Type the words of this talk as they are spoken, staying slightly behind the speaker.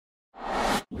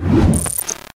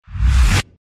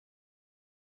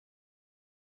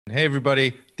Hey,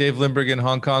 everybody. Dave Lindbergh in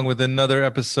Hong Kong with another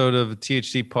episode of the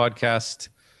THD podcast.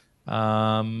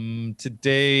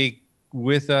 Today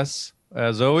with us,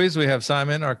 as always, we have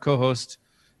Simon, our co-host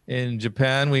in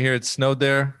Japan. We hear it snowed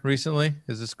there recently.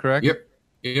 Is this correct?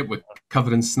 Yep, we're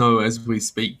covered in snow as we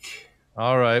speak.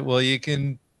 All right. Well, you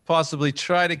can possibly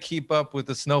try to keep up with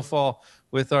the snowfall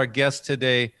with our guest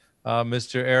today,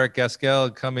 Mr. Eric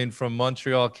Gaskell, coming from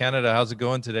Montreal, Canada. How's it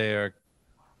going today, Eric?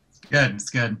 Good. It's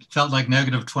good. Felt like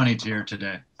 -20 here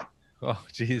today. Oh,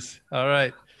 geez. All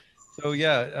right. So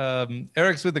yeah,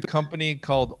 Eric's with a company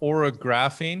called ORA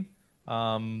Graphene.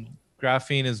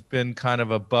 Graphene has been kind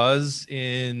of a buzz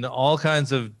in all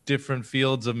kinds of different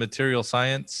fields of material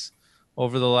science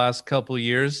over the last couple of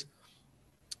years.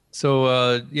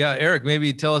 So yeah, Eric,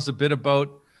 maybe tell us a bit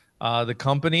about the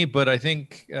company, but I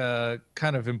think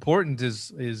kind of important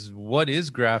is what is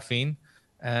graphene,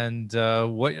 and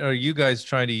what are you guys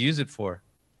trying to use it for?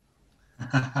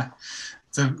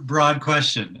 It's a broad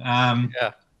question.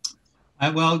 Yeah.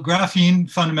 Well, graphene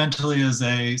fundamentally is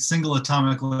a single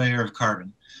atomic layer of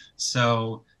carbon.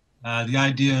 So the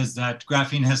idea is that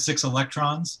graphene has 6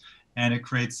 electrons, and it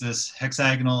creates this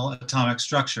hexagonal atomic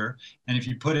structure. And if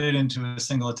you put it into a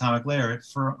single atomic layer, it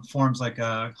forms like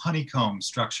a honeycomb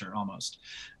structure almost.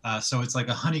 So it's like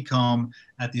a honeycomb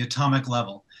at the atomic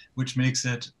level, which makes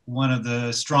it one of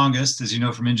the strongest. As you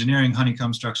know from engineering,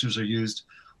 honeycomb structures are used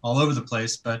all over the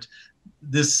place, but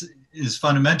this is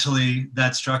fundamentally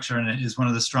that structure, and it is one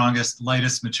of the strongest,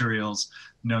 lightest materials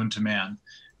known to man.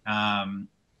 And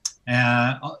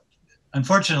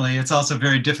unfortunately, it's also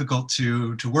very difficult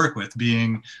to work with,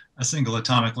 being a single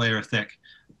atomic layer thick.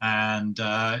 And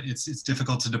it's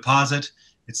difficult to deposit.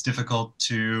 It's difficult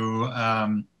to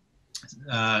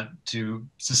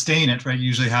sustain it, right? You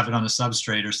usually have it on a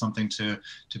substrate or something to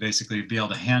basically be able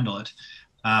to handle it.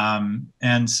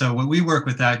 And so what we work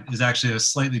with that is actually a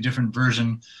slightly different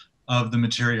version of the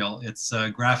material. It's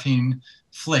graphene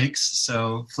flakes,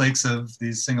 so flakes of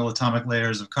these single atomic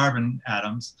layers of carbon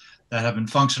atoms that have been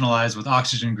functionalized with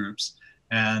oxygen groups.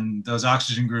 And those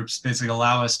oxygen groups basically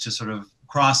allow us to sort of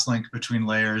cross-link between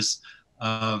layers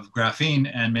of graphene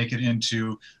and make it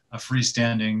into a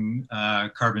freestanding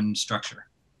carbon structure.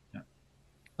 Yeah.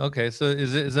 Okay, so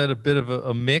is that a bit of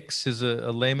a mix? Is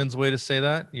a layman's way to say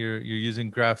that? You're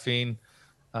using graphene.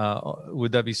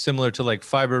 Would that be similar to like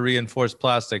fiber reinforced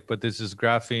plastic, but this is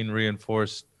graphene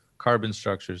reinforced carbon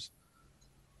structures?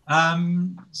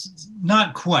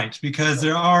 Not quite, because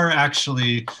there are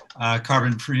actually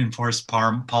carbon reinforced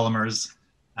polymers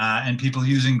and people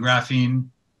using graphene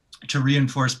to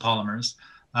reinforce polymers.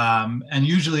 And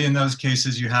usually in those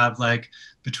cases, you have like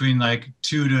between like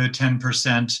 2 to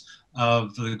 10%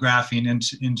 of the graphene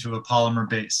into a polymer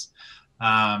base.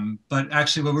 But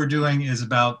actually what we're doing is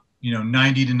about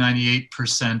 90 to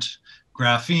 98%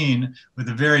 graphene with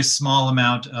a very small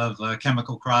amount of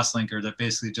chemical crosslinker that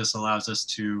basically just allows us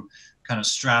to kind of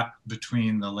strap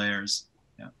between the layers.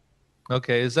 Yeah.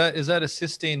 Okay, is that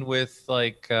assisting with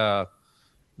like the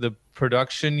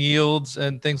production yields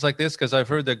and things like this? Because I've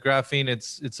heard that graphene,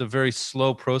 it's a very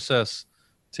slow process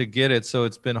to get it, so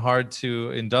it's been hard to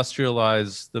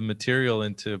industrialize the material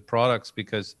into products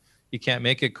because you can't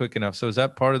make it quick enough. So is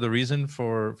that part of the reason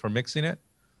for mixing it?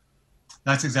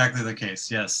 That's exactly the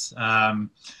case, yes.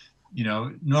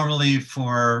 Normally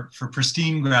for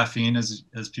pristine graphene,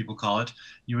 as people call it,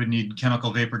 you would need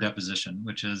chemical vapor deposition,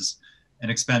 which is an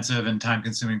expensive and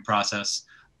time-consuming process.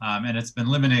 And it's been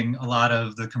limiting a lot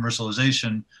of the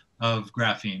commercialization of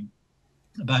graphene.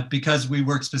 But because we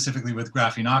work specifically with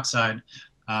graphene oxide,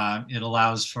 it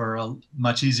allows for a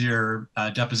much easier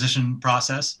deposition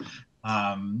process.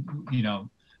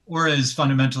 ORA is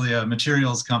fundamentally a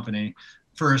materials company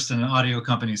first and an audio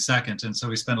company second, and so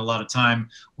we spend a lot of time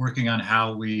working on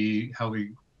how we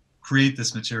create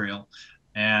this material.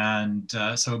 And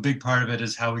so a big part of it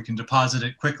is how we can deposit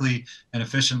it quickly and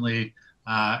efficiently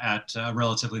at a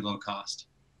relatively low cost.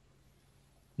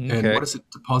 Okay. And what is it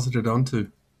deposited onto?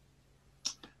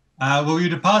 Well, we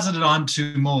deposit it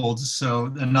onto molds. So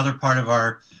another part of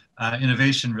our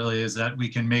innovation really is that we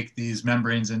can make these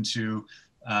membranes into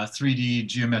 3D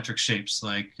geometric shapes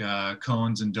like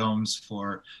cones and domes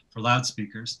for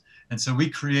loudspeakers. And so we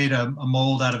create a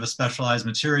mold out of a specialized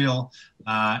material,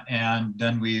 and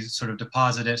then we sort of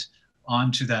deposit it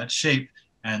onto that shape.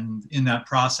 And in that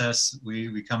process,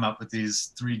 we come up with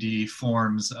these 3D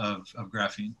forms of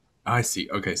graphene. I see.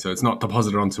 Okay, so it's not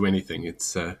deposited onto anything.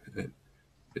 It's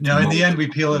no. In the end, we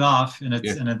peel it off, and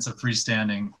it's a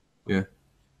freestanding. Yeah.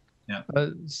 Yeah.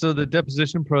 So the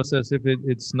deposition process, if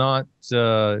it's not,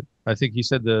 I think you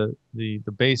said the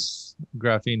base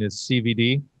graphene is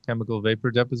CVD, chemical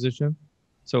vapor deposition.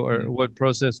 So what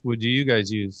process would you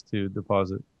guys use to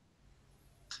deposit?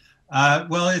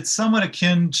 Well, it's somewhat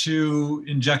akin to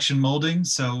injection molding.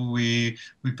 So we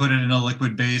put it in a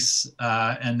liquid base,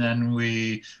 and then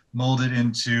we mold it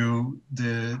into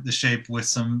the shape with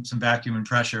some vacuum and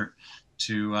pressure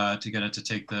to get it to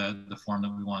take the form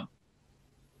that we want.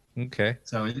 Okay.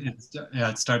 So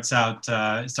it starts out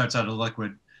a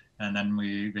liquid, and then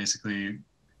we basically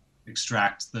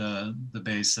extract the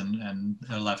base and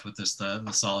are left with this the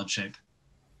solid shape.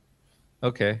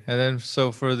 Okay, and then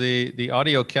so for the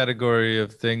audio category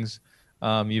of things,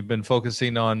 you've been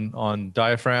focusing on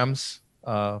diaphragms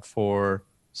for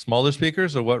smaller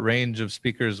speakers, or what range of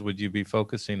speakers would you be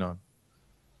focusing on?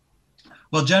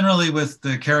 Well, generally with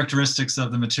the characteristics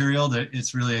of the material, that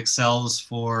it's really excels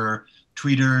for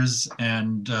tweeters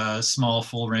and small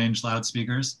full range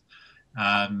loudspeakers.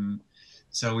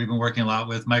 So we've been working a lot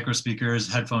with micro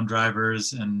speakers, headphone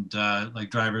drivers, and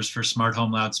like drivers for smart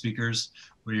home loudspeakers,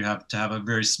 where you have to have a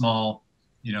very small,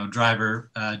 driver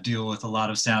deal with a lot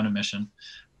of sound emission,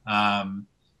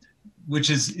 which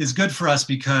is good for us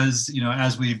because,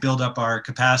 as we build up our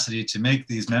capacity to make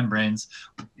these membranes,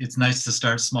 it's nice to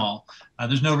start small.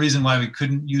 There's no reason why we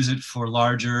couldn't use it for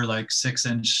larger, like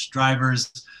 6-inch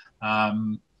drivers,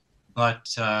 but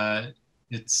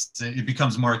it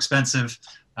becomes more expensive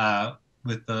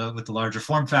with the larger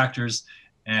form factors,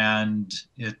 and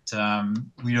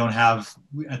we don't have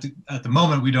at the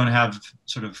moment we don't have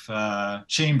sort of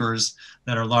chambers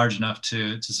that are large enough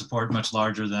to support much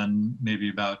larger than maybe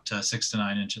about 6 to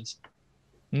 9 inches.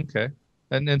 Okay,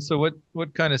 and so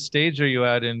what kind of stage are you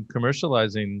at in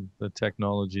commercializing the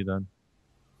technology then?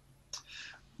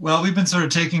 Well, we've been sort of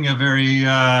taking a very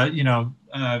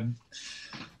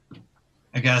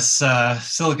I guess,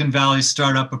 Silicon Valley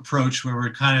startup approach, where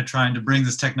we're kind of trying to bring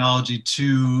this technology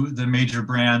to the major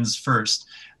brands first.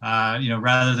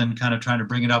 Rather than kind of trying to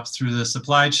bring it up through the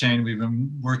supply chain, we've been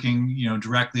working,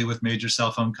 directly with major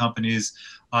cell phone companies,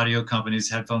 audio companies,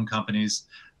 headphone companies,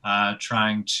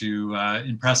 trying to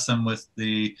impress them with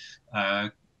the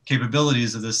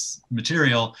capabilities of this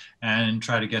material and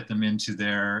try to get them into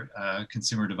their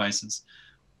consumer devices.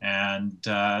 And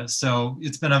so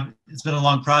it's been a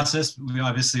long process.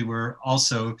 We're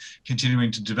also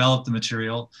continuing to develop the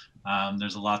material.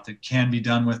 There's a lot that can be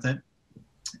done with it,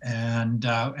 and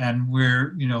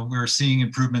we're seeing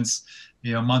improvements,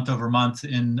 month over month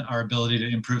in our ability to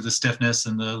improve the stiffness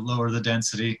and lower the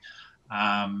density.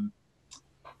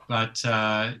 But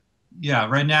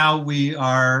right now we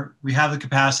have the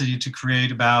capacity to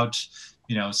create about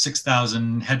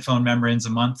 6,000 headphone membranes a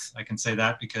month. I can say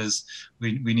that because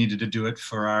we needed to do it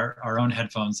for our own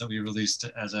headphones that we released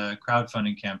as a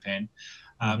crowdfunding campaign.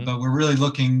 But we're really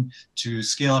looking to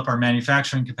scale up our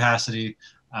manufacturing capacity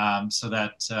so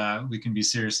that we can be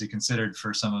seriously considered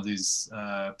for some of these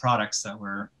products that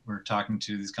we're talking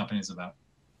to these companies about.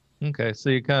 Okay, so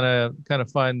you kind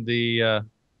of find the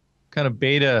kind of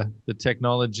beta the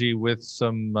technology with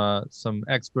some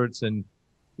experts, and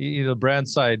brand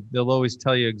side, they'll always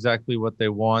tell you exactly what they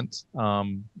want.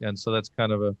 And so that's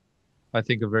kind of I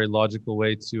think a very logical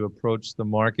way to approach the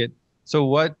market. So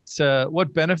what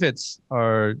benefits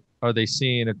are they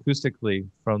seeing acoustically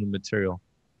from the material?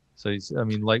 So,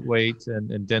 lightweight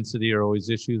and density are always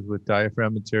issues with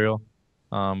diaphragm material.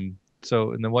 And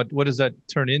then what does that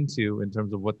turn into in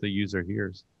terms of what the user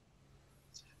hears?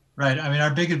 Right. Our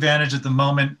big advantage at the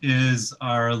moment is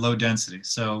our low density.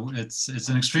 So it's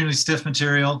an extremely stiff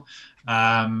material,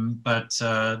 but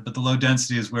the low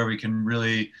density is where we can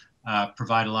really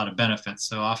provide a lot of benefits.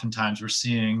 So oftentimes we're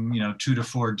seeing 2 to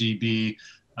 4 dB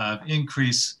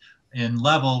increase in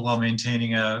level while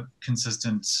maintaining a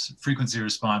consistent frequency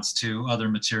response to other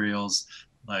materials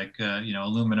like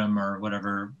aluminum or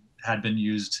whatever had been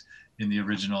used in the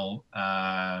original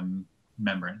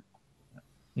membrane.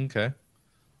 Okay.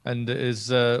 And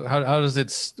how does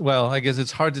it, well, I guess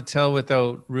it's hard to tell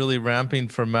without really ramping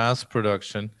for mass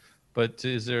production, but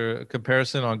is there a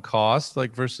comparison on cost,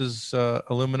 like versus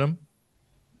aluminum?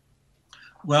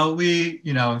 Well,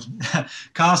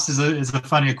 cost is a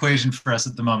funny equation for us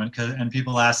at the moment, and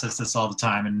people ask us this all the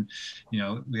time, and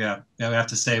we have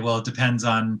to say, well, it depends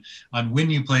on when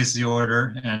you place the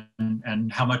order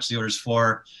and how much the order is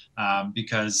for,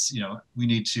 because we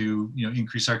need to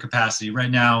increase our capacity. Right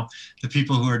now, the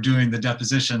people who are doing the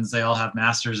depositions, they all have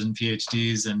masters and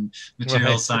PhDs in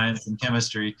material science and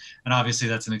chemistry, and obviously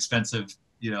that's an expensive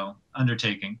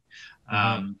undertaking.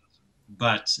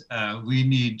 But we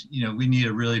need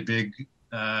a really big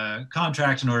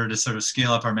contract in order to sort of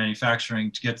scale up our manufacturing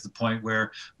to get to the point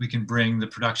where we can bring the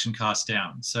production costs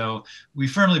down. So we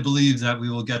firmly believe that we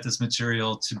will get this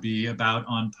material to be about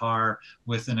on par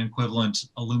with an equivalent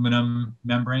aluminum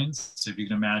membranes. So if you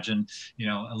can imagine,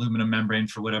 aluminum membrane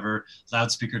for whatever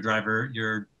loudspeaker driver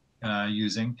you're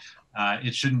using,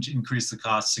 it shouldn't increase the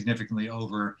cost significantly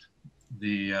over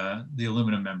the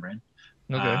aluminum membrane.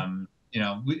 Okay.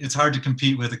 It's hard to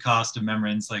compete with the cost of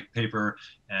membranes like paper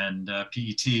and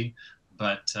PET,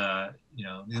 but the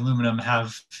aluminum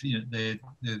the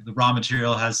raw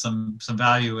material has some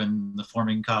value, and the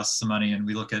forming costs some money, and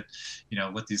we look at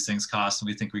what these things cost, and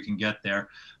we think we can get there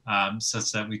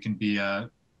such that we can be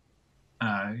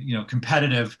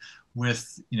competitive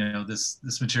with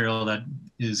this material that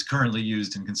is currently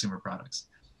used in consumer products.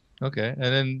 Okay, and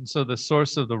then so the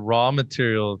source of the raw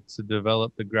material to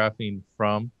develop the graphene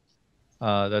from,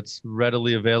 that's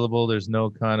readily available. There's no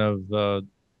kind of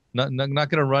not going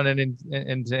to run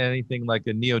into anything like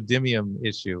a neodymium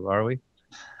issue, are we?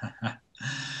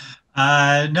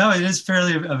 No, it is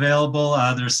fairly available.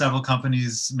 There are several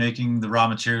companies making the raw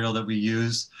material that we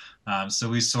use. So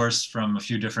we source from a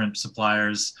few different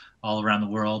suppliers all around the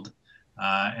world.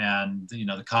 And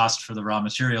the cost for the raw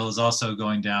material is also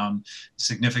going down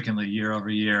significantly year over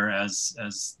year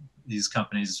as these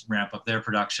companies ramp up their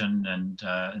production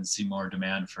and see more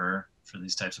demand for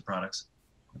these types of products.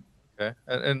 Okay,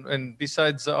 and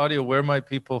besides the audio, where might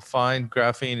people find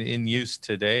graphene in use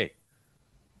today?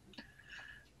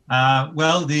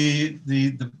 Well, the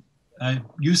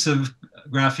use of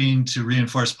graphene to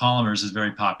reinforce polymers is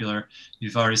very popular.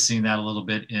 You've already seen that a little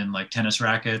bit in like tennis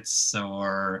rackets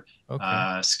or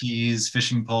skis,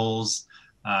 fishing poles,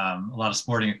 a lot of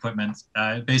sporting equipment.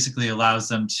 It basically allows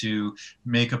them to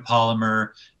make a polymer,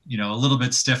 a little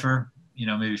bit stiffer,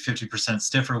 maybe 50%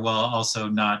 stiffer, while also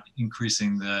not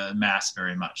increasing the mass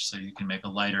very much. So you can make a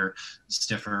lighter,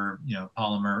 stiffer,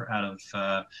 polymer out of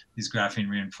these graphene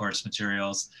reinforced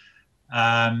materials.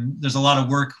 There's a lot of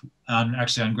work on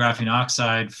graphene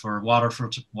oxide for water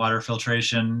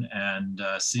filtration and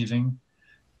sieving,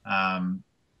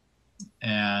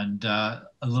 and a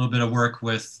little bit of work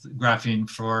with graphene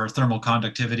for thermal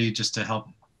conductivity, just to help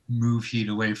move heat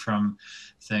away from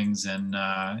things in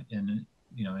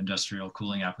industrial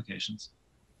cooling applications.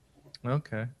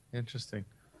 Okay, interesting.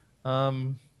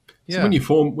 So when you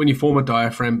form a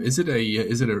diaphragm, is it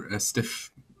a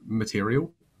stiff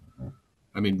material?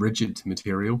 I mean, rigid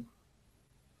material?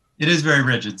 It is very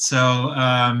rigid. So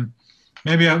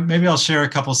maybe I'll share a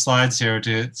couple slides here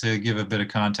to give a bit of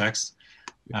context.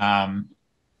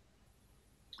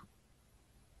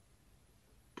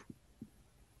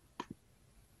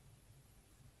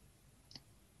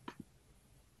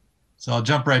 So I'll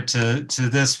jump right to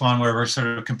this one where we're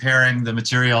sort of comparing the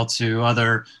material to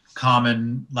other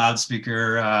common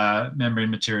loudspeaker membrane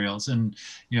materials. And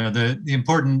the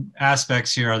important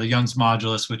aspects here are the Young's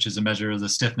modulus, which is a measure of the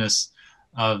stiffness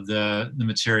of the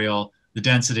material, the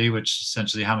density, which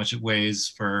essentially how much it weighs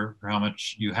for how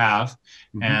much you have,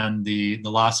 and the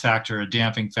loss factor, a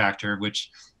damping factor,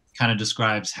 which kind of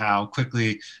describes how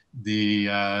quickly the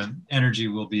energy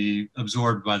will be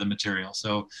absorbed by the material.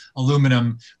 So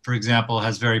aluminum, for example,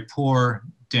 has very poor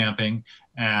damping,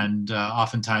 and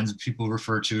oftentimes people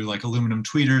refer to like aluminum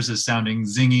tweeters as sounding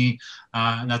zingy,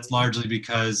 and that's largely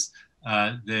because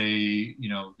they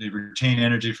retain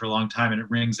energy for a long time and it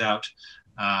rings out,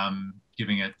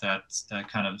 giving it that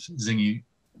kind of zingy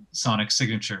sonic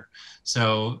signature.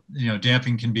 So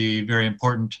damping can be very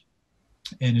important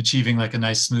in achieving like a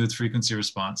nice smooth frequency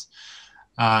response.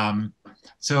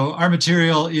 So our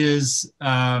material is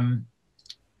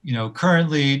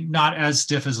currently not as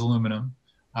stiff as aluminum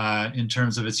in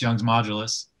terms of its Young's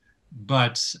modulus,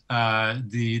 but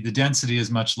the density is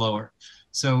much lower.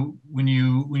 So when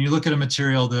you look at a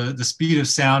material, the speed of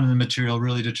sound in the material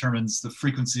really determines the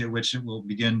frequency at which it will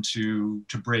begin to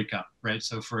break up, right?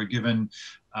 So for a given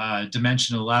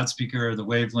dimension of the loudspeaker, the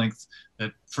wavelength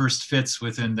that first fits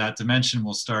within that dimension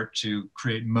will start to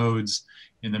create modes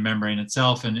in the membrane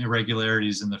itself and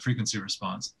irregularities in the frequency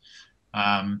response.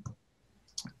 And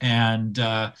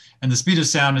the speed of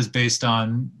sound is based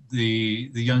on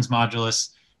the Young's modulus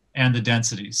and the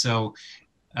density. So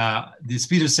the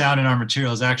speed of sound in our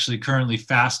material is actually currently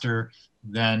faster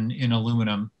than in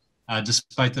aluminum,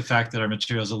 despite the fact that our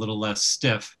material is a little less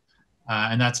stiff.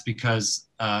 And that's because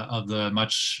of the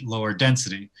much lower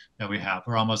density that we have.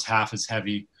 We're almost half as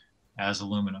heavy as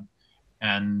aluminum.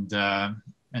 And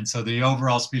so the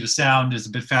overall speed of sound is a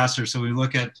bit faster. So we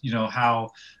look at how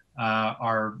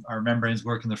our membranes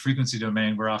work in the frequency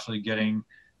domain. We're actually getting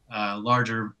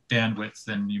larger bandwidth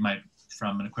than you might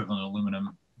from an equivalent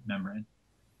aluminum membrane.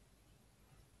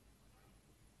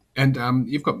 And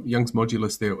you've got Young's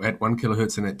modulus there at 1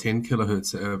 kilohertz and at 10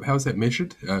 kilohertz. How is that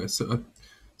measured?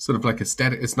 Sort of like a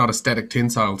static. It's not a static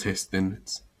tensile test, then.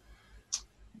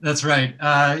 That's right.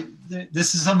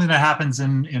 This is something that happens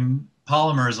in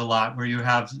polymers a lot, where you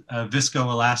have a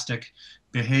viscoelastic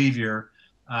behavior,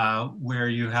 where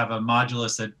you have a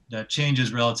modulus that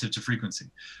changes relative to frequency.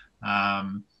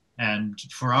 And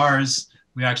for ours,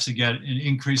 we actually get an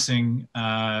increasing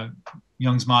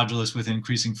Young's modulus with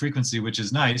increasing frequency, which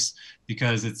is nice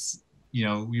because it's,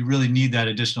 we really need that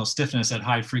additional stiffness at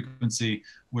high frequency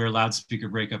where loudspeaker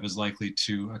breakup is likely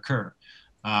to occur.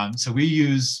 So we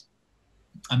use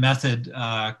a method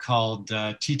called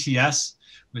TTS,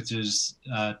 which is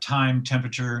time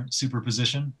temperature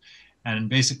superposition. And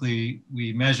basically,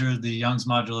 we measure the Young's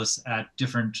modulus at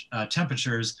different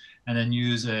temperatures and then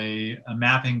use a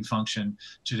mapping function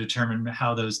to determine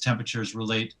how those temperatures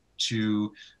relate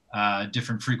to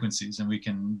different frequencies. And we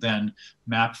can then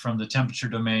map from the temperature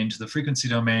domain to the frequency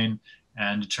domain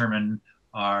and determine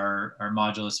our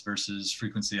modulus versus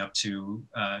frequency up to,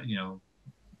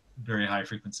 very high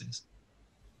frequencies.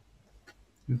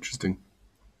 Interesting.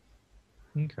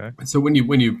 Okay. So when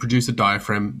you produce a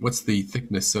diaphragm, what's the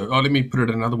thickness? So let me put it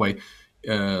another way.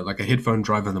 Like a headphone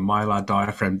driver, the mylar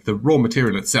diaphragm, the raw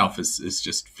material itself is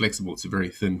just flexible. It's a very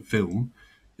thin film.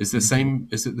 Is the same?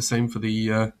 Is it the same for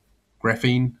the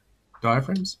graphene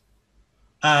diaphragms?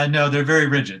 No, they're very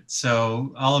rigid.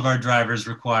 So all of our drivers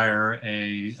require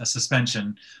a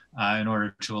suspension in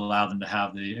order to allow them to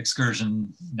have the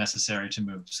excursion necessary to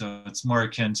move. So it's more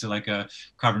akin to like a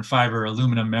carbon fiber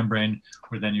aluminum membrane,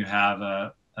 where then you have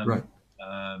a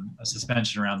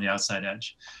suspension around the outside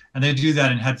edge. And they do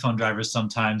that in headphone drivers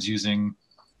sometimes using,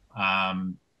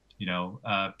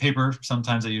 paper.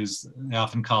 Sometimes they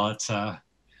often call it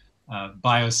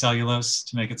biocellulose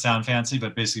to make it sound fancy,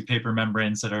 but basically paper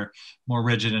membranes that are more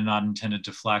rigid and not intended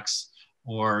to flex.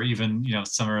 Or even,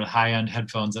 some are high-end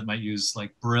headphones that might use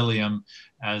like beryllium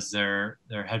as their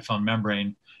headphone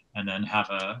membrane, and then have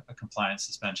a compliant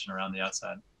suspension around the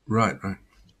outside. Right.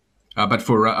 But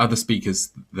for other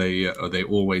speakers, they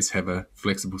always have a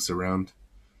flexible surround.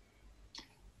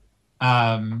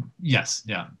 Yes,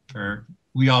 yeah.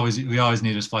 We always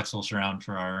need a flexible surround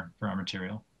for our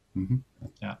material. Mm-hmm.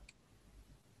 Yeah.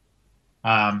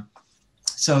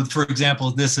 So, for example,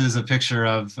 this is a picture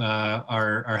of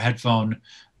our headphone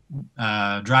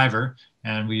driver,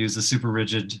 and we use a super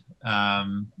rigid,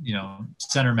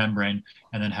 center membrane,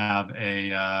 and then have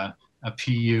a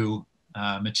PU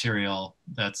material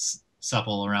that's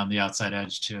supple around the outside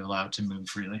edge to allow it to move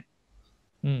freely.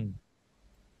 Okay.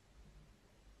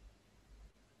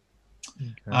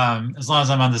 As long as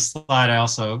I'm on this slide, I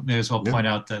also may as well point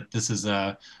out that this is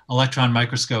a electron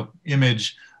microscope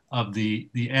image of the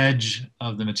edge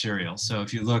of the material. So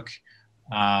if you look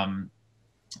at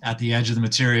the edge of the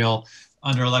material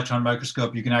under electron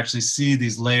microscope, you can actually see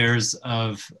these layers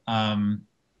of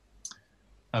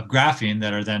graphene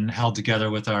that are then held together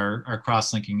with our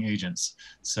cross-linking agents.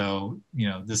 So,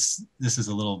 this is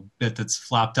a little bit that's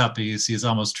flopped up, but you see it's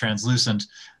almost translucent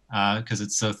because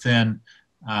it's so thin.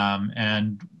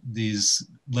 And these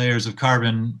layers of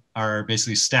carbon are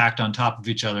basically stacked on top of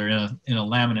each other in a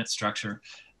laminate structure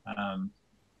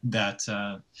that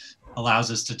allows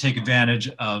us to take advantage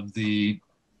of the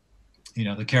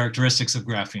characteristics of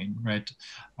graphene, right?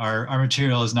 Our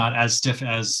material is not as stiff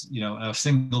as, a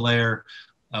single layer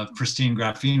of pristine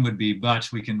graphene would be, but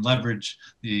we can leverage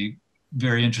the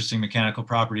very interesting mechanical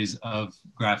properties of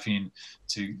graphene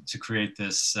to create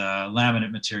this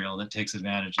laminate material that takes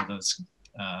advantage of those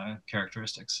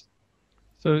characteristics.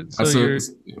 So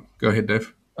go ahead,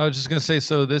 Dave. I was just going to say,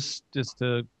 so this, just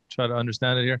to try to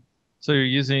understand it here. So you're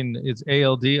using, it's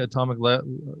ALD, atomic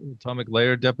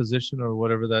layer deposition, or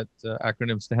whatever that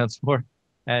acronym stands for.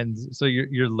 And so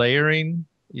you're layering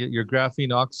your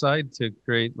graphene oxide to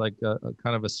create like a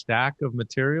kind of a stack of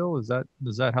material. Is that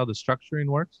how the structuring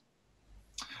works?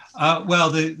 Well,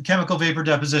 the chemical vapor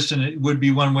deposition would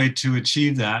be one way to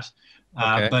achieve that.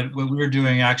 Okay. But what we're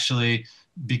doing actually,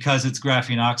 because it's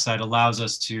graphene oxide, allows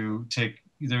us to take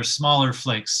either smaller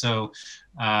flakes. So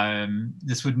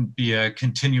this wouldn't be a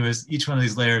continuous, each one of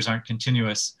these layers aren't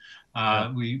continuous.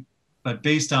 But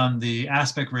based on the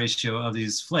aspect ratio of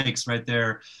these flakes, right,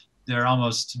 they're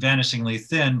almost vanishingly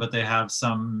thin, but they have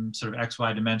some sort of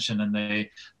XY dimension, and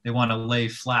they want to lay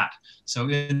flat. So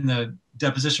in the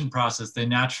deposition process, they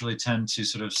naturally tend to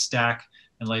sort of stack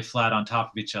and lay flat on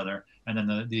top of each other. And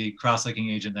then the cross-linking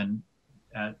agent then,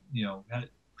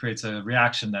 creates a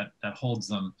reaction that holds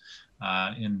them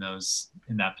in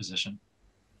that position.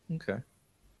 Okay.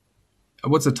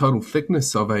 What's the total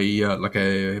thickness of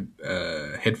a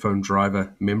headphone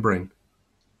driver membrane?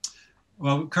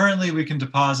 Well, currently we can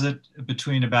deposit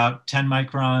between about 10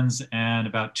 microns and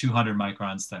about 200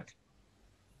 microns thick.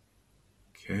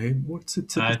 Okay, what's a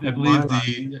I typical believe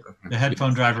Mylar? the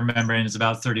headphone driver membrane is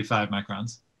about 35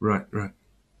 microns. Right, right.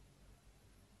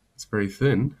 It's very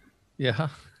thin. Yeah.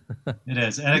 It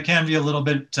is, and it can be a little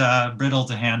bit brittle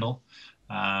to handle.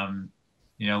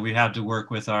 We have to work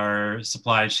with our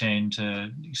supply chain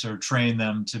to sort of train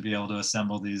them to be able to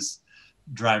assemble these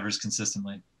drivers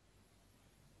consistently.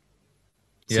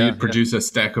 So you'd produce a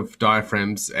stack of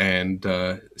diaphragms and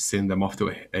send them off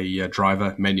to a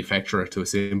driver manufacturer to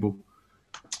assemble.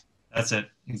 That's it,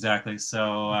 exactly.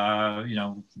 So,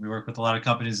 we work with a lot of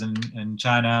companies in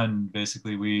China, and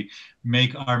basically we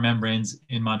make our membranes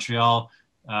in Montreal.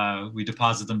 We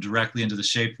deposit them directly into the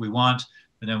shape we want,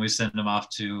 and then we send them off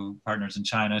to partners in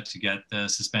China to get the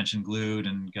suspension glued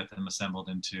and get them assembled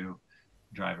into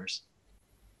drivers.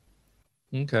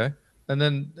 Okay. And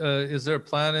then is there a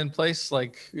plan in place?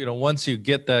 Like, once you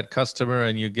get that customer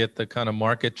and you get the kind of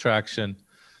market traction,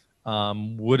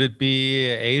 would it be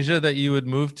Asia that you would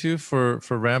move to for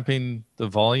ramping the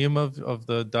volume of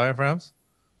the diaphragms?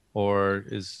 Or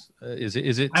is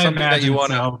it something that you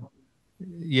want to?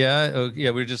 Yeah.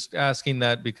 Yeah. We're just asking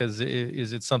that because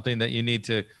is it something that you need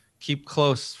to keep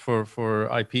close for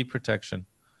IP protection?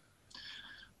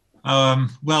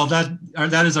 Well,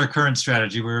 that is our current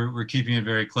strategy. We're keeping it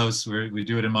very close. We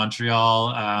do it in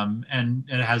Montreal, and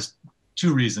it has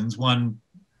two reasons. One,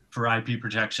 for IP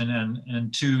protection,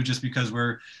 and two, just because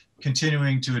we're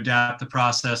continuing to adapt the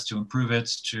process, to improve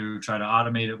it, to try to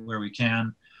automate it where we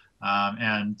can.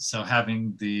 And so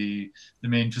having the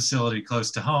main facility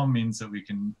close to home means that we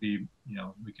can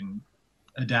we can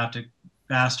adapt it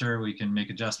faster, we can make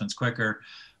adjustments quicker.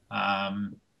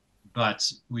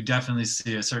 But we definitely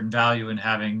see a certain value in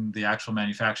having the actual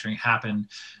manufacturing happen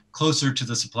closer to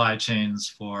the supply chains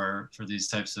for these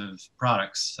types of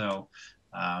products. So,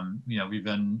 we've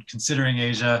been considering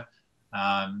Asia.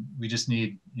 We just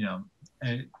need,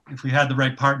 if we had the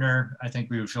right partner, I think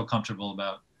we would feel comfortable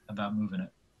about moving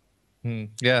it.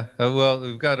 Yeah, well,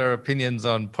 we've got our opinions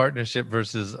on partnership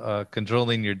versus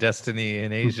controlling your destiny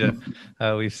in Asia.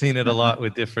 We've seen it a lot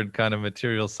with different kind of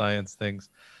material science things.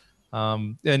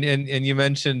 And you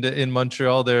mentioned in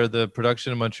Montreal there, the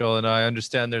production in Montreal, and I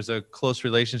understand there's a close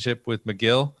relationship with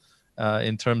McGill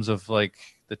in terms of like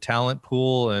the talent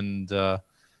pool and the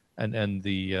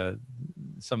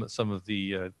some of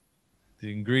the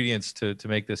ingredients to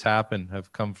make this happen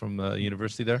have come from the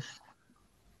university there.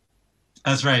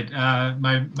 That's right.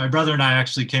 My brother and I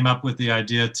actually came up with the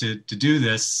idea to do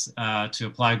this, to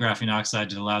apply graphene oxide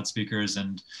to the loudspeakers,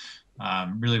 and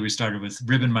really we started with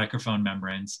ribbon microphone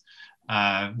membranes.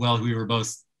 We were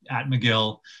both at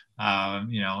McGill,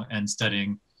 and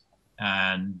studying,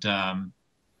 and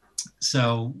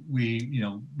so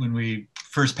when we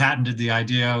first patented the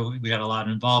idea, we got a lot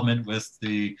of involvement with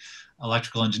the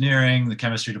electrical engineering, the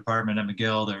chemistry department at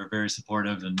McGill. They were very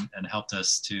supportive and helped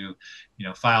us to,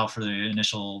 file for the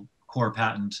initial core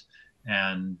patent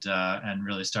and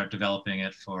really start developing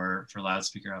it for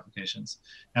loudspeaker applications.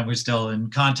 And we're still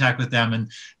in contact with them,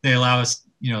 and they allow us,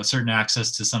 certain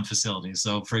access to some facilities.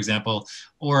 So, for example,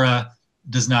 ORA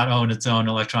does not own its own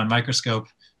electron microscope.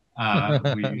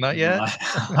 Not yet.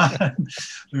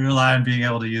 We rely on being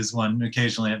able to use one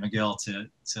occasionally at McGill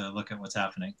to look at what's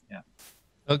happening. Yeah.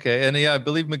 Okay, and I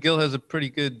believe McGill has a pretty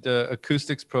good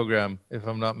acoustics program, if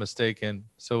I'm not mistaken.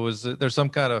 So was there some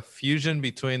kind of fusion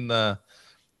between the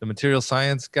material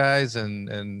science guys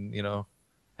and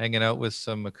hanging out with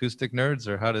some acoustic nerds,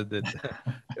 or how did it?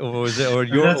 Or was it? Or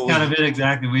that's kind of it,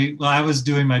 exactly. I was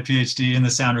doing my PhD in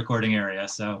the sound recording area,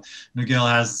 so McGill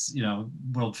has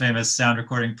world famous sound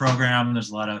recording program. There's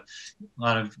a lot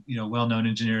of well-known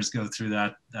engineers go through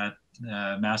that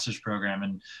master's program,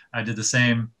 and I did the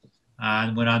same.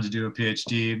 And went on to do a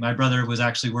PhD. My brother was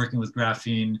actually working with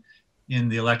graphene in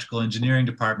the electrical engineering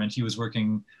department. He was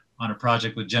working on a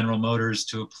project with General Motors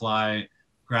to apply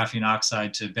graphene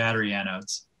oxide to battery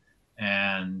anodes.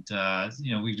 And,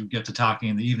 we would get to talking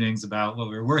in the evenings about what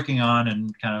we were working on,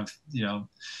 and kind of,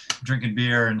 drinking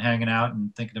beer and hanging out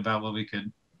and thinking about what we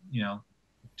could,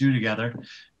 do together.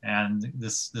 And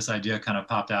this idea kind of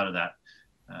popped out of that.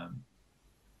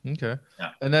 Okay.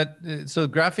 Yeah. And so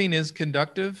graphene is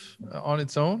conductive on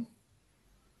its own?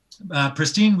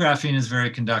 Pristine graphene is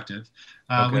very conductive.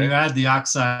 Okay. When you add the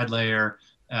oxide layer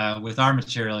with our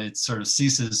material, it sort of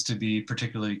ceases to be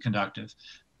particularly conductive.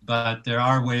 But there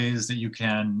are ways that you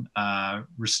can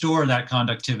restore that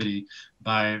conductivity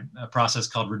by a process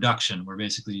called reduction, where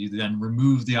basically you then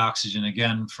remove the oxygen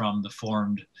again from the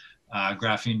formed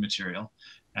graphene material.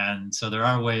 And so there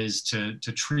are ways to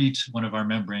treat one of our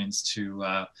membranes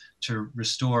to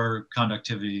restore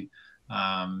conductivity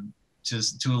to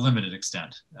a limited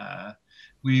extent.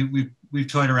 We've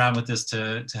toyed around with this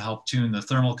to help tune the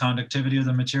thermal conductivity of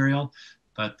the material,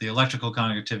 but the electrical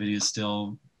conductivity is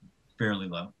still fairly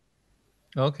low.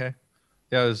 Okay.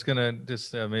 Yeah, I was gonna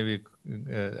just maybe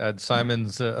add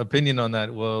Simon's opinion on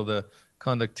that. Will the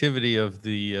conductivity of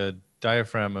the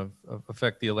diaphragm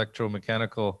affect the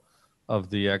electromechanical of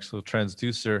the actual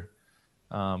transducer?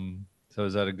 So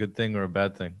is that a good thing or a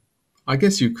bad thing? I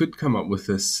guess you could come up with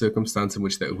a circumstance in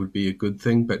which that would be a good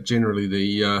thing, but generally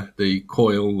the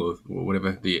coil or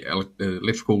whatever, the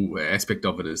electrical aspect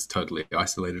of it is totally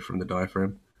isolated from the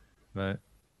diaphragm. Right.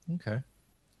 Okay.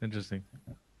 Interesting.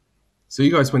 So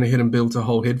you guys went ahead and built a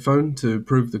whole headphone to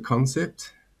prove the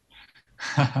concept?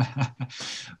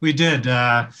 We did.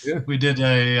 Yeah. We did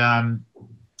a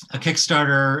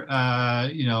Kickstarter,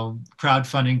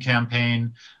 crowdfunding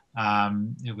campaign.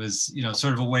 It was,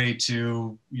 sort of a way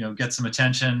to, get some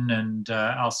attention and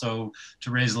also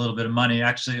to raise a little bit of money.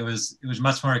 Actually, it was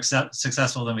much more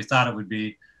successful than we thought it would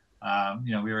be.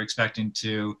 We were expecting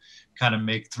to kind of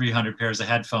make 300 pairs of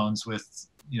headphones with,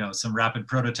 some rapid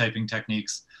prototyping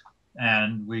techniques.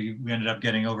 And we ended up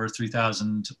getting over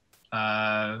 3,000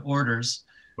 orders.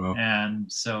 Wow. And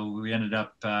so we ended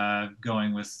up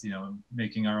going with,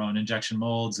 making our own injection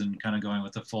molds and kind of going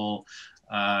with the full,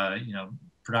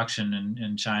 production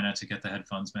in China to get the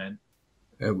headphones made.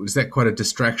 Was that quite a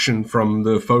distraction from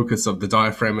the focus of the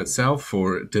diaphragm itself,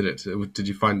 or did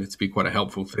you find it to be quite a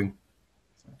helpful thing?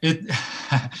 Well,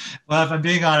 if I'm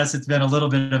being honest, it's been a little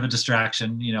bit of a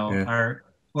distraction. Our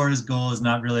ORA's goal is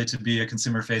not really to be a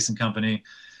consumer-facing company.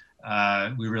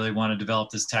 We really want to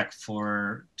develop this tech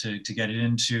to get it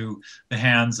into the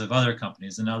hands of other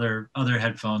companies and other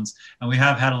headphones, and we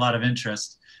have had a lot of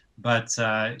interest. But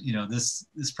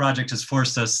this project has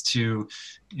forced us to,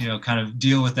 kind of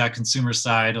deal with that consumer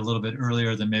side a little bit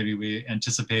earlier than maybe we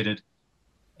anticipated,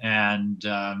 and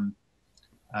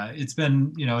it's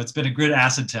been a good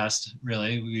acid test.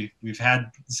 Really, we've had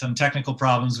some technical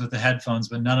problems with the headphones,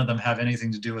 but none of them have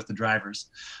anything to do with the drivers.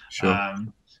 Sure.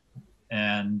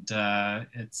 And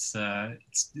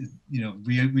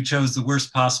we chose the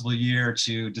worst possible year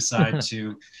to decide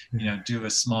to do a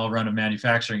small run of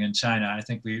manufacturing in China. I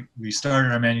think we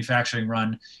started our manufacturing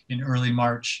run in early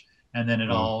March, and then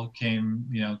it all came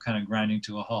kind of grinding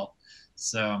to a halt.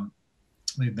 So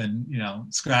we've been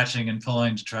scratching and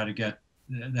pulling to try to get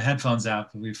the headphones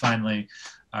out, but we finally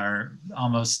are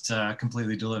almost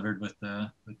completely delivered with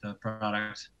the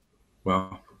product.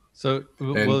 Wow. So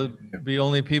will it be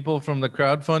only people from the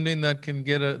crowdfunding that can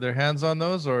get their hands on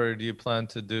those, or do you plan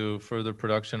to do further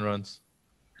production runs?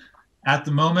 At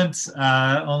the moment,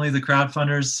 only the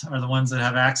crowdfunders are the ones that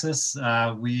have access.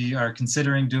 We are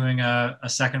considering doing a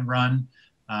second run,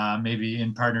 maybe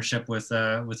in partnership with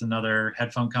another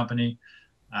headphone company.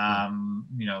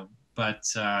 But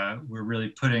we're really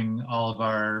putting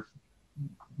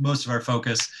most of our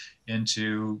focus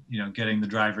into getting the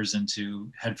drivers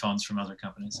into headphones from other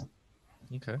companies.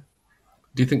 Okay.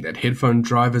 Do you think that headphone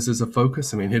drivers is a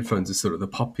focus? I mean, headphones is sort of the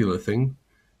popular thing.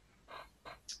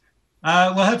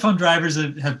 Well, headphone drivers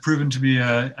have proven to be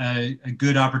a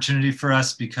good opportunity for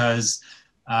us because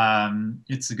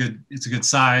it's a good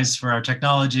size for our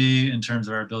technology in terms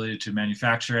of our ability to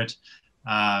manufacture it.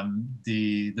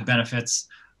 The benefits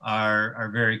are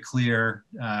very clear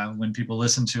when people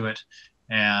listen to it,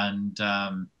 and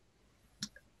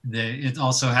it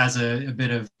also has a bit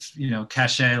of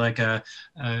cachet, like a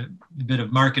bit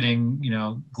of marketing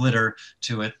glitter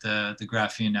to it, the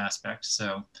graphene aspect.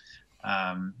 So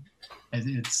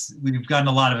we've gotten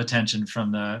a lot of attention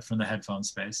from the headphone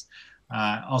space.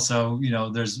 Also,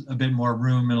 there's a bit more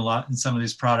room in some of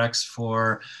these products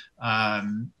for a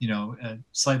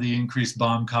slightly increased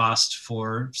BOM cost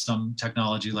for some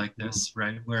technology like this,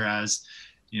 right? Whereas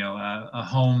a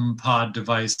home pod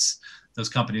device, those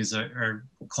companies are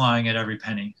clawing at every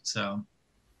penny. So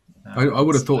I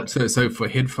would have thought so. So for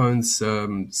headphones,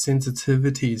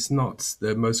 sensitivity is not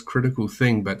the most critical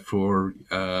thing, but for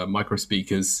micro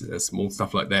speakers, small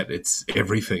stuff like that, it's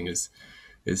everything is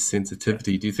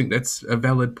sensitivity. Do you think that's a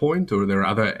valid point, or are there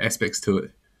other aspects to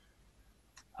it?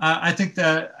 I think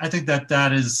that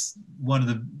is one of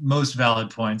the most valid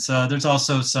points. There's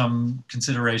also some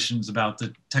considerations about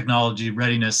the technology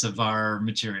readiness of our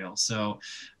material. So,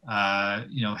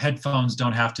 headphones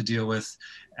don't have to deal with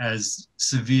as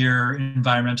severe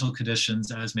environmental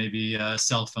conditions as maybe a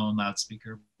cell phone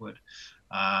loudspeaker would,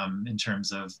 in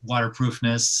terms of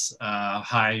waterproofness,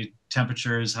 high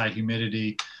temperatures, high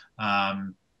humidity.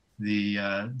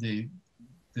 The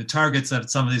the targets that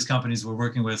some of these companies we're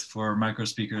working with for micro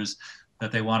speakers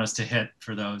that they want us to hit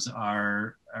for those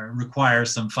require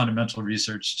some fundamental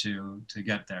research to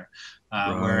get there.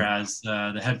 Right. Whereas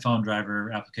the headphone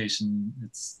driver application,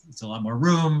 it's a lot more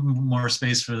room, more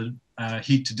space for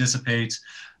heat to dissipate.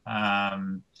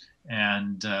 And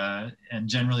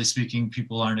generally speaking,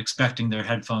 people aren't expecting their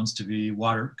headphones to be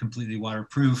completely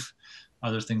waterproof.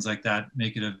 Other things like that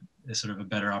make it a sort of a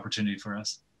better opportunity for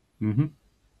us. Mm-hmm.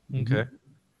 Okay.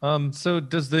 So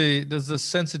does the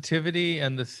sensitivity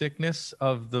and the thickness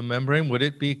of the membrane, would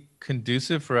it be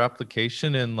conducive for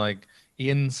application in like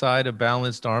inside a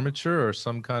balanced armature or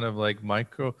some kind of like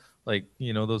micro, like,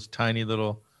 you know, those tiny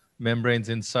little membranes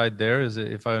inside there? Is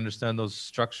it, if I understand those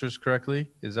structures correctly,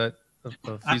 is that a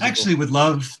feasible? I actually would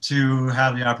love to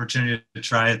have the opportunity to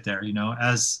try it there. You know,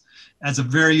 as a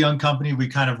very young company, we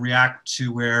kind of react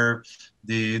to where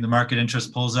the market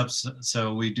interest pulls up.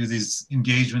 So we do these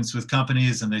engagements with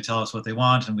companies and they tell us what they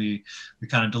want and we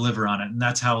kind of deliver on it. And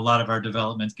that's how a lot of our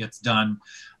development gets done,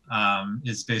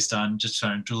 is based on just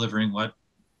trying to delivering what,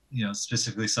 you know,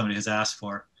 specifically somebody has asked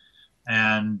for.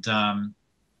 And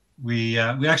we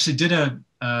actually did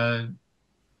a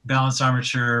balanced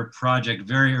armature project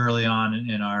very early on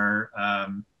in our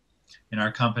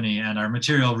company, and our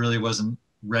material really wasn't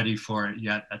ready for it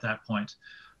yet at that point.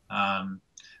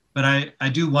 But I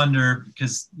do wonder,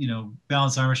 because, you know,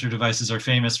 balanced armature devices are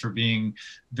famous for being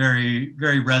very,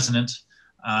 very resonant.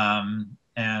 And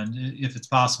if it's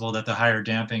possible that the higher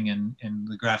damping in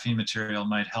the graphene material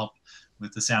might help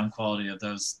with the sound quality of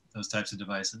those types of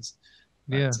devices.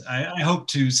 Yeah. I hope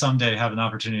to someday have an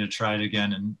opportunity to try it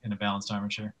again in a balanced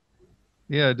armature.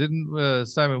 Yeah, didn't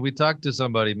Simon, we talked to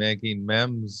somebody making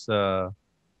MEMS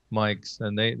mics,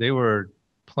 and they were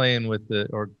playing with the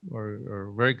or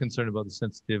very concerned about the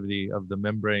sensitivity of the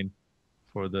membrane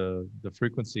for the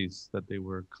frequencies that they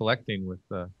were collecting with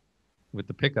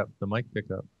the pickup, the mic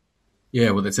pickup.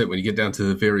 Yeah, well, that's it. When you get down to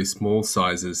the very small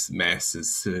sizes, mass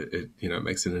is it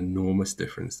makes an enormous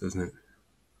difference, doesn't it?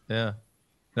 Yeah.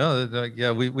 No,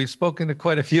 yeah, we've spoken to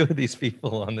quite a few of these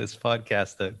people on this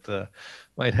podcast that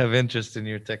might have interest in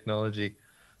your technology.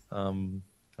 All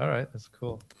right, that's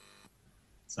cool.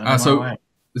 So as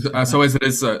it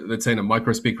is, let's say in a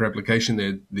micro speaker application,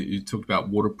 there you talked about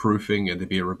waterproofing and there'd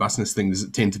be a robustness thing. Does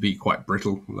it tend to be quite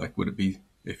brittle? Like, would it be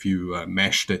if you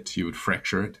mashed it, you would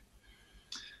fracture it?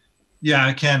 Yeah,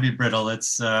 it can be brittle.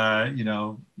 It's you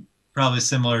know, probably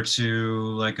similar to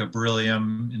like a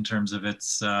beryllium in terms of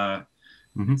its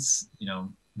its, you know,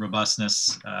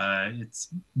 robustness. It's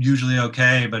usually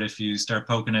okay, but if you start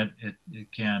poking it,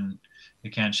 it can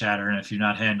shatter, and if you're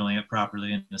not handling it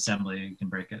properly in assembly, you can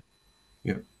break it.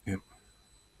 Yeah.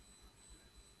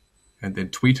 And then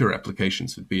tweeter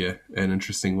applications would be an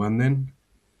interesting one then.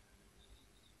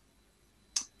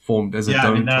 Formed as a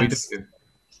dome tweeter.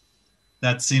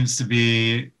 That seems to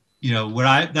be, you know,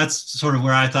 that's sort of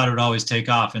where I thought it would always take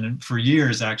off. And for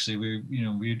years, actually,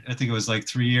 I think it was like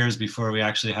 3 years before we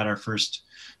actually had our first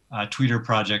tweeter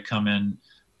project come in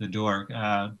the door.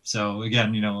 So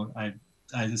again, you know, I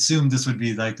assumed this would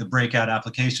be like the breakout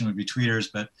application would be tweeters,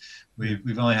 but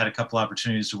we've only had a couple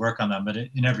opportunities to work on them. But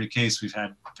in every case, we've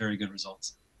had very good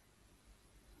results.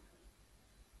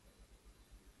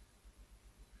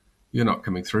 You're not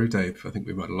coming through, Dave. I think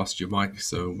we might have lost your mic.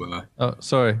 So. Oh,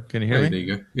 sorry. Can you hear me? There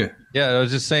you go. Yeah. Yeah, I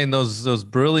was just saying those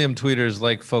beryllium tweeters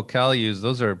like Focal use,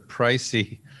 those are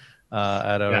pricey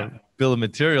at a bill of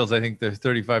materials. I think they're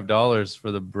 $35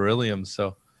 for the beryllium.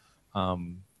 So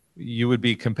you would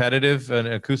be competitive and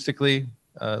acoustically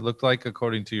looked like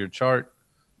according to your chart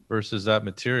versus that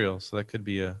material. So that could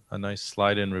be a nice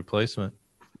slide-in replacement.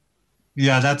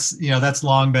 Yeah, that's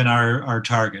long been our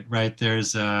target, right?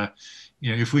 There's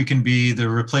you know, if we can be the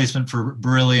replacement for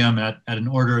beryllium at an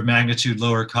order of magnitude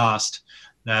lower cost,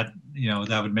 that, you know,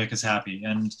 that would make us happy.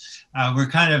 And we're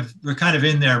kind of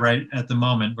in there right at the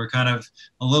moment. We're kind of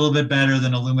a little bit better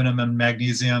than aluminum and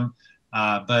magnesium,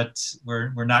 but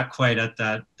we're not quite at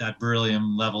that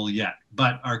beryllium level yet.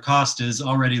 But our cost is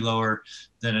already lower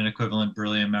than an equivalent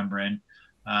beryllium membrane.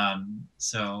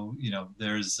 So, you know,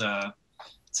 there's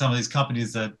some of these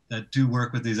companies that do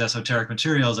work with these esoteric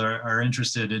materials are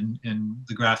interested in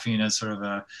the graphene as sort of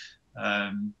a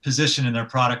position in their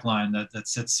product line that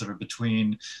sits sort of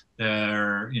between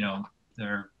their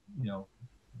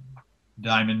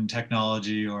diamond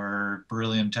technology or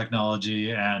beryllium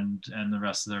technology and the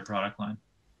rest of their product line.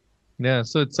 Yeah,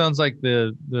 so it sounds like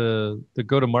the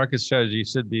go-to-market strategy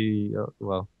should be,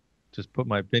 well, just put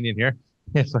my opinion here,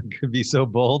 if I could be so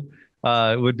bold,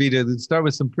 would be to start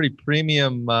with some pretty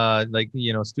premium, like,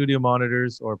 you know, studio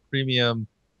monitors or premium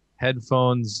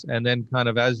headphones, and then kind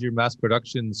of as your mass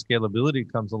production scalability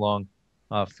comes along,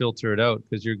 filter it out,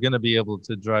 because you're going to be able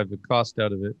to drive the cost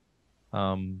out of it,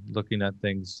 looking at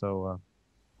things. So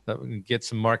that we can get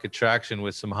some market traction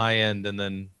with some high end, and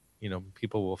then, you know,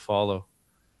 people will follow.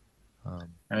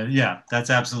 Yeah, that's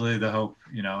absolutely the hope.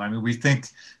 You know, I mean, we think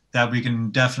that we can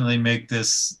definitely make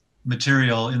this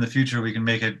material in the future. We can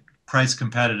make it price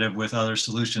competitive with other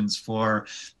solutions for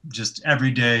just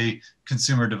everyday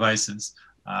consumer devices.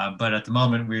 But at the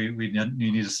moment, we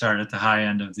need to start at the high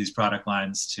end of these product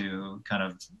lines to kind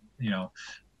of, you know,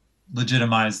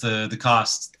 legitimize the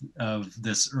cost of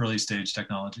this early stage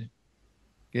technology.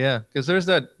 Yeah, because there's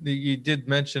that, you did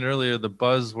mention earlier the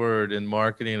buzzword in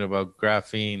marketing about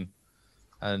graphene,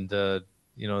 and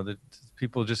you know, that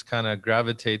people just kind of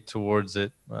gravitate towards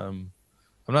it. I'm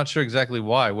not sure exactly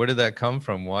why. Where did that come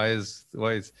from? Was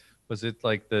it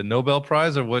like the Nobel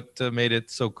Prize, or what made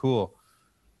it so cool?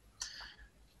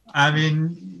 I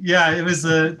mean, yeah, it was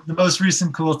the most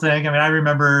recent cool thing. I mean, I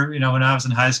remember, you know, when I was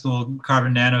in high school,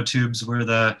 carbon nanotubes were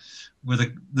the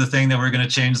thing that were going to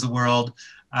change the world.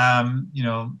 You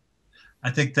know, I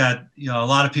think that, you know, a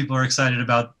lot of people are excited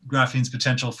about graphene's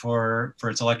potential for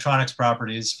its electronics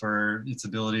properties, for its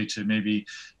ability to maybe,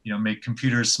 you know, make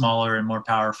computers smaller and more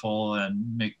powerful,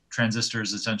 and make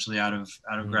transistors essentially out of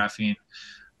graphene.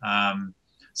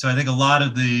 So I think a lot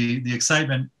of the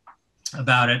excitement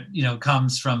about it, you know,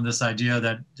 comes from this idea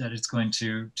that it's going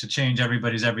to change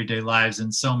everybody's everyday lives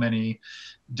in so many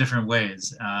different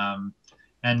ways.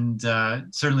 And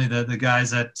certainly the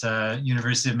guys at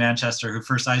University of Manchester who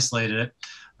first isolated it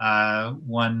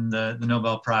won the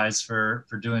Nobel Prize for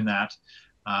doing that,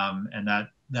 and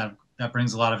that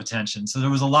brings a lot of attention. So there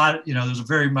was a lot, you know, there was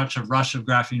very much a rush of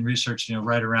graphene research, you know,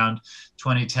 right around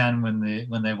 2010 when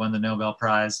they won the Nobel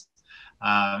Prize,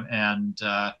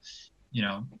 you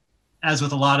know, as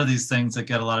with a lot of these things that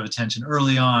get a lot of attention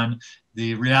early on,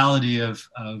 the reality of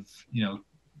you know,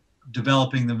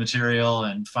 developing the material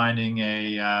and finding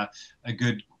a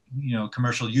good, you know,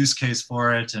 commercial use case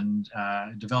for it, and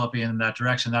developing in that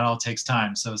direction, that all takes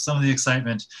time. So some of the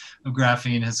excitement of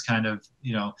graphene has kind of,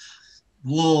 you know,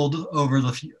 lulled over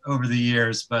the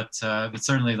years, but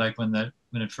certainly, like when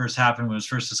it first happened, when it was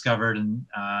first discovered,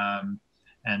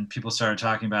 and people started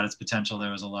talking about its potential,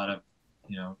 there was a lot of,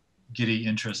 you know, giddy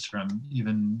interest from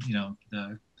even, you know,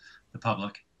 the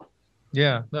public.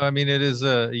 Yeah, no, I mean, it is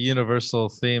a universal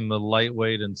theme. The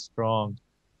lightweight and strong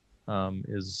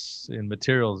is in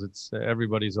materials. It's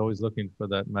everybody's always looking for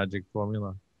that magic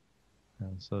formula.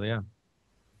 So yeah.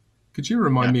 Could you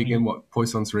remind me again what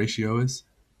Poisson's ratio is?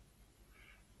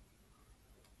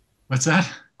 What's that?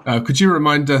 Could you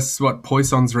remind us what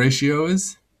Poisson's ratio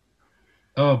is?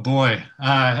 Oh boy,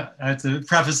 I have to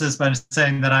preface this by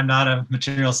saying that I'm not a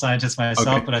material scientist myself,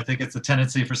 okay, but I think it's a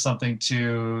tendency for something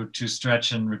to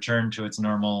stretch and return to its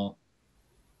normal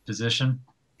position.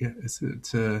 Yeah, it's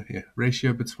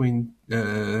ratio between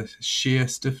shear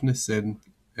stiffness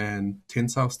and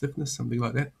tensile stiffness, something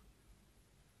like that.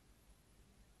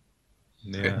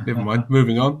 Yeah. Okay, never mind.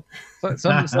 Moving on.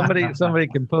 Somebody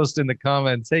can post in the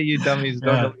comments, "Hey, you dummies,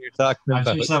 don't know what you're talking about."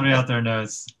 I'm sure somebody out there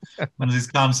knows. One of these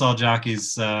COMSOL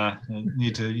jockeys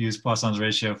need to use Poisson's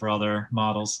ratio for all their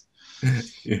models.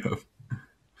 Yeah.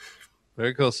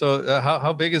 Very cool. So,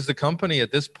 how big is the company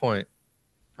at this point?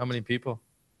 How many people?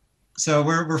 So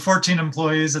we're 14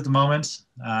 employees at the moment,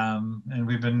 and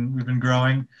we've been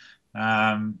growing.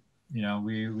 You know,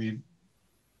 we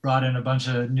brought in a bunch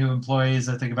of new employees,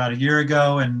 I think, about a year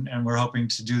ago, and we're hoping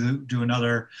to do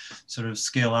another sort of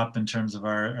scale up in terms of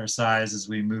our size as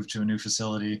we move to a new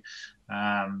facility.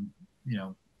 You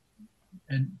know,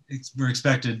 and we're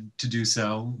expected to do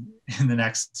so in the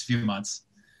next few months.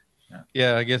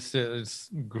 Yeah, I guess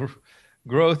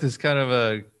growth is kind of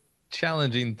a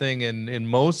challenging thing in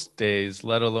most days,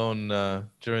 let alone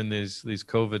during these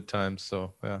COVID times.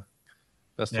 So yeah.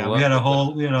 Yeah, we had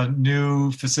a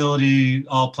new facility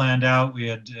all planned out.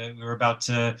 We were about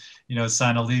to, you know,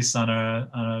 sign a lease on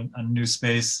a new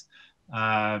space,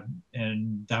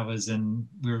 and that was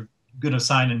we were going to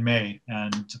sign in May,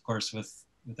 and of course with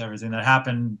everything that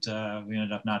happened, we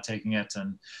ended up not taking it,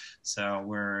 and so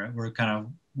we're kind of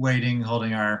waiting,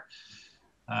 holding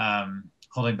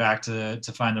back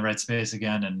to find the right space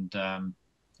again,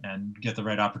 and get the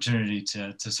right opportunity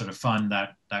to sort of fund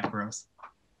that growth.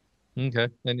 Okay,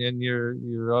 and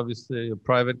you're obviously a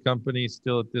private company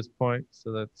still at this point,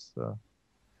 so that's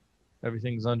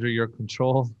everything's under your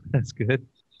control. That's good.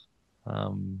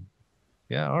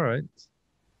 Yeah, all right.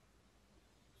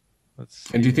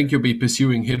 And do you think you'll be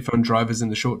pursuing headphone drivers in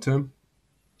the short term?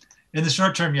 In the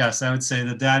short term, yes. I would say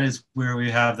that is where we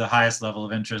have the highest level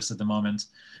of interest at the moment.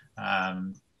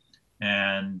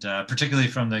 and particularly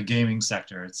from the gaming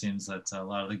sector. It seems that a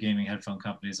lot of the gaming headphone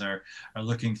companies are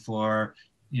looking for,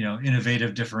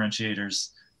 innovative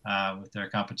differentiators with their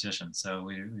competition. So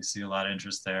we see a lot of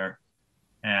interest there,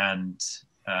 and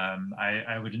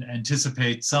I would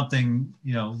anticipate something,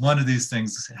 one of these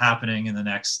things happening in the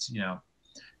next,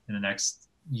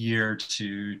 year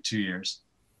to 2 years.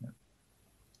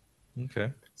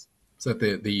 Okay. So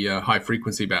the high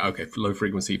frequency low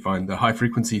frequency, fine. The high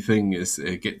frequency thing is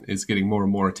getting more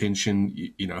and more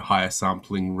attention. Higher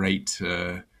sampling rate,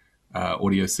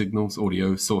 audio signals,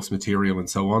 audio source material, and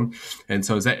so on. And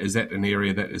so is that an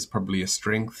area that is probably a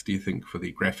strength, do you think, for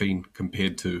the graphene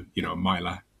compared to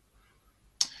mylar?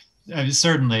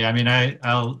 Certainly. I mean,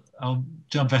 I'll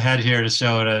jump ahead here to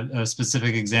show a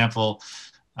specific example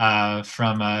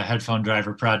from a headphone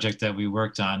driver project that we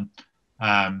worked on.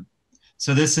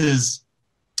 So this is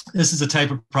a type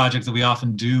of project that we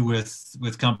often do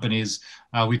with companies.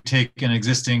 We take an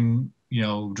existing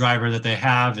driver that they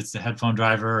have. It's the headphone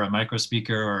driver, a micro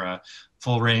speaker, or a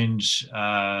full range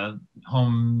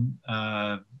home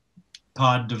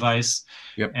pod device.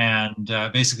 Yep. And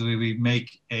basically we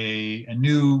make a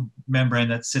new membrane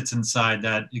that sits inside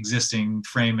that existing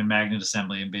frame and magnet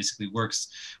assembly, and basically works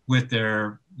with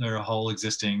their whole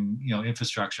existing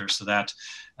infrastructure. So that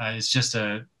it's just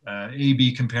a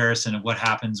A/B comparison of what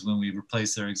happens when we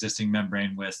replace their existing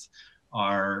membrane with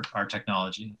our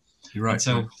technology. You're right. And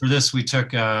so for this, we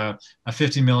took a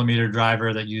 50 millimeter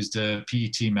driver that used a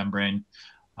PET membrane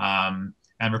and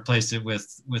replaced it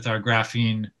with our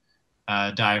graphene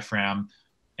diaphragm.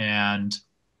 And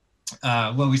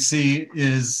what we see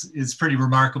is pretty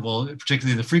remarkable,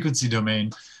 particularly the frequency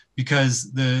domain,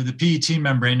 because the PET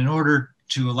membrane, in order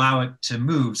to allow it to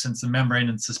move, since the membrane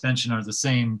and suspension are the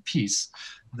same piece,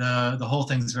 the whole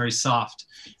thing is very soft.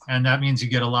 And that means you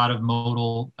get a lot of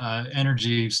modal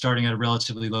energy starting at a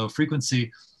relatively low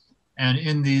frequency. And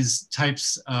in these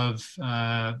types of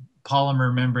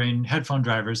polymer membrane headphone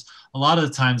drivers, a lot of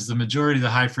the times the majority of the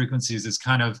high frequencies is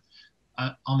kind of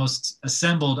almost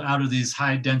assembled out of these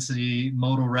high density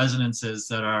modal resonances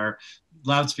that are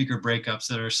loudspeaker breakups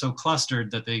that are so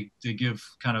clustered that they give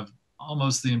kind of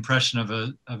almost the impression of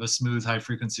a smooth high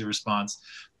frequency response,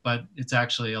 but it's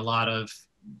actually a lot of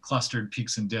clustered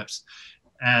peaks and dips.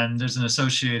 And there's an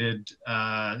associated,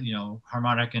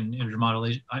 harmonic and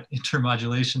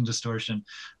intermodulation distortion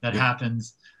that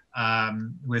happens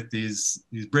with these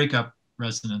breakup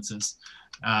resonances.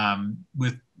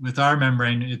 With our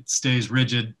membrane, it stays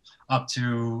rigid up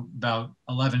to about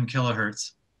 11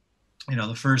 kilohertz.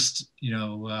 The first,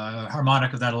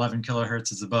 harmonic of that 11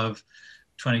 kilohertz is above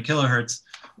 20 kilohertz.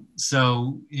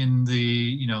 So in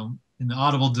the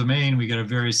audible domain, we get a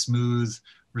very smooth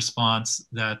response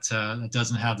that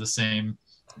doesn't have the same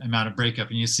amount of breakup.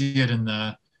 And you see it in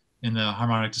the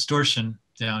harmonic distortion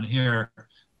down here.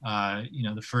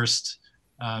 The first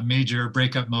major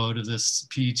breakup mode of this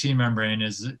PET membrane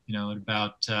is, at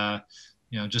about,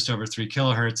 just over 3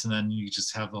 kilohertz. And then you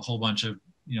just have a whole bunch of,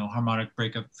 harmonic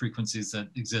breakup frequencies that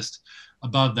exist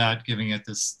above that, giving it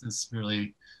this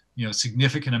really,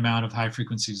 significant amount of high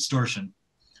frequency distortion.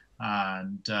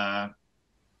 And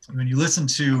when you listen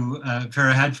to a pair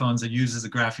of headphones that uses a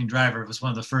graphene driver, it was one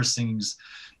of the first things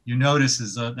you notice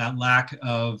is that lack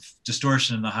of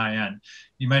distortion in the high end.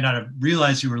 You might not have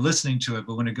realized you were listening to it,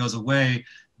 but when it goes away,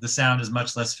 the sound is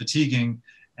much less fatiguing.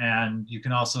 And you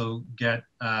can also get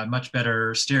much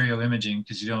better stereo imaging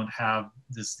because you don't have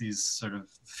these sort of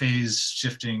phase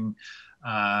shifting,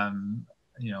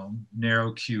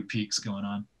 narrow Q peaks going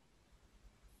on.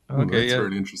 Okay, that's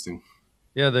really interesting.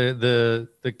 Yeah,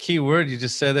 the key word you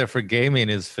just said there for gaming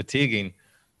is fatiguing.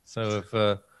 So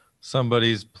if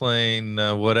somebody's playing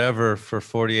whatever for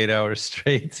 48 hours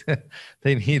straight,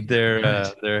 they need their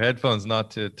headphones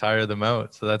not to tire them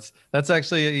out. So that's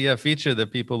actually a feature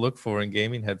that people look for in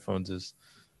gaming headphones is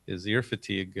ear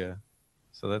fatigue.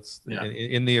 So that's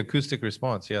in the acoustic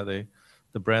response. Yeah,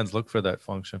 the brands look for that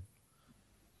function.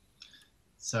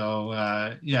 So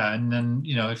and then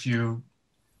if you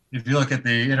look at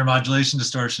the intermodulation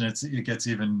distortion, it gets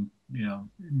even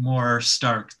more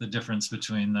stark, the difference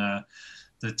between the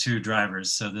two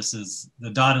drivers. So this is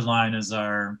the dotted line is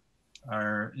the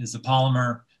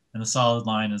polymer, and the solid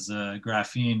line is the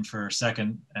graphene for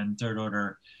second and third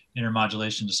order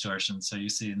intermodulation distortion. So you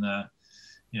see in the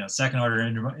second order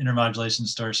intermodulation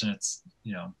distortion, it's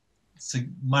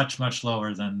much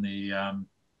lower than the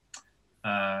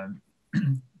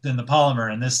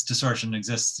polymer, and this distortion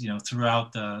exists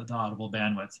throughout the audible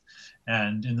bandwidth.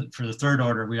 And for the third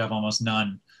order, we have almost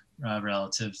none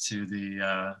relative to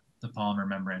the polymer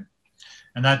membrane.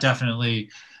 And that definitely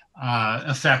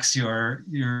affects your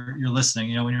listening.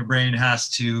 You know, when your brain has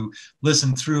to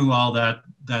listen through all that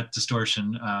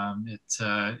distortion,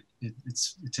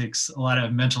 it takes a lot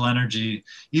of mental energy.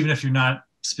 Even if you're not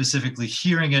specifically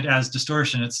hearing it as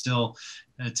distortion, it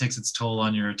takes its toll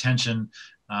on your attention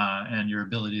and your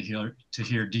ability to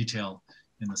hear detail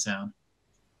in the sound.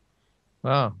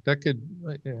 Wow, that could,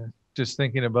 yeah, just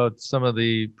thinking about some of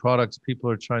the products people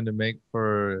are trying to make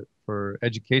for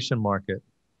education market.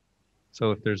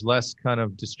 So if there's less kind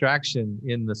of distraction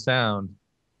in the sound,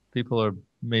 people are,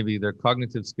 maybe their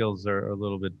cognitive skills are a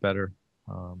little bit better.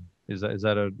 Is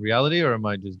that a reality, or am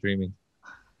I just dreaming?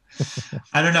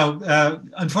 I don't know.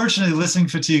 Unfortunately, listening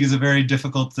fatigue is a very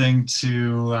difficult thing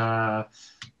to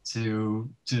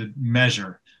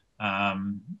measure.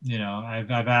 You know,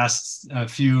 I've asked a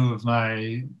few of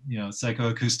my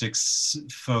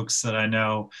psychoacoustics folks that I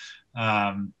know,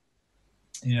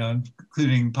 you know,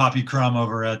 including Poppy Crum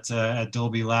over at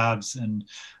Dolby Labs, and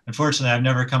unfortunately, I've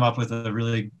never come up with a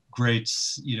really great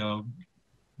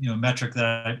metric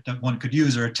that one could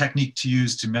use, or a technique to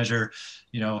use to measure,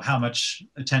 you know, how much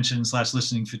attention /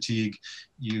 listening fatigue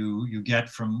you get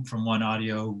from one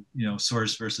audio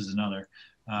source versus another.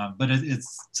 But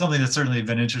it's something that's certainly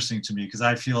been interesting to me, because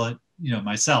I feel it, you know,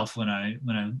 myself when I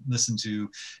listen to,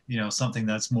 you know, something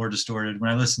that's more distorted.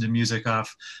 When I listen to music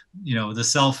off, you know, the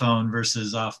cell phone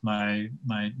versus off my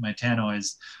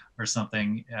tannoys or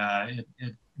something,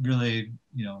 it really,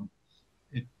 you know,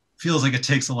 it feels like it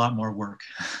takes a lot more work.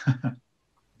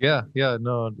 Yeah,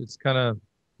 no, it's kind of,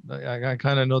 I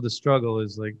kind of know the struggle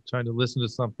is like trying to listen to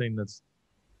something that's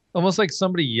almost like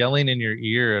somebody yelling in your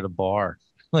ear at a bar.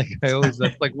 Like that's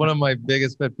like one of my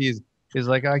biggest pet peeves is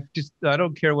like, I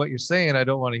don't care what you're saying. I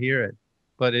don't want to hear it.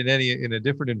 But in a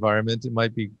different environment, it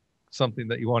might be something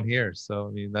that you want to hear. So,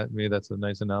 I mean, maybe that's a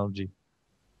nice analogy.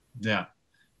 Yeah.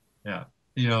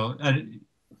 You know, and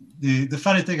the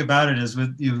funny thing about it is,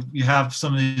 with you have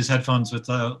some of these headphones with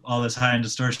all this high end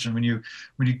distortion. When you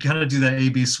kind of do that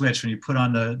A/B switch, when you put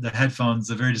on the headphones,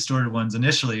 the very distorted ones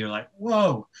initially, you're like,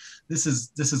 whoa, this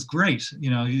is great. You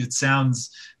know, it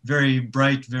sounds very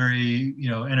bright, very, you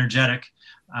know, energetic.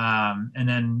 And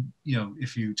then, you know,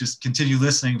 if you just continue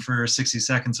listening for 60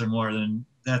 seconds or more, then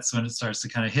that's when it starts to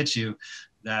kind of hit you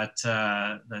that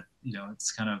you know,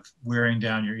 it's kind of wearing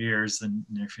down your ears, and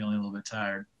you're feeling a little bit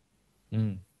tired.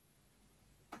 Mm.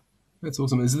 That's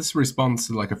awesome. Is this a response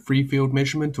to like a free field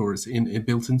measurement, or is it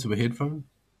built into a headphone?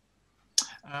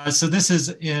 So this is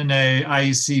in a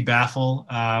IEC baffle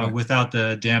Right. without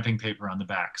the damping paper on the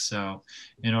back. So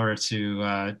in order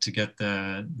to get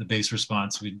the bass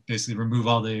response, we basically remove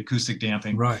all the acoustic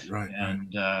damping, Right.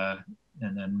 and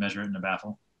then measure it in a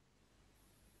baffle.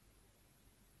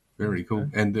 Very cool.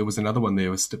 And there was another one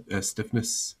there with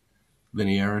stiffness,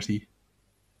 linearity.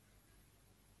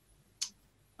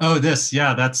 Oh,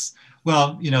 that's,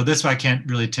 well, you know, this I can't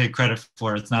really take credit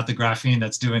for. It's not the graphene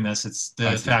that's doing this. It's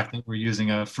the fact that we're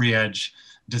using a free edge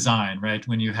design, right?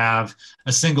 When you have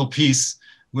a single piece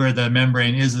where the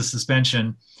membrane is a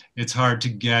suspension, it's hard to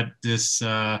get this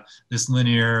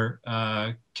linear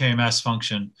KMS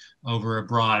function over a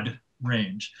broad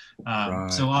range.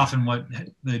 So often what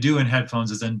they do in headphones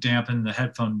is then dampen the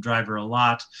headphone driver a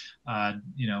lot,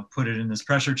 you know, put it in this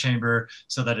pressure chamber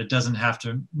so that it doesn't have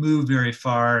to move very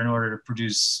far in order to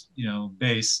produce, you know,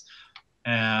 bass.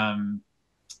 But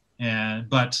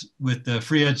with the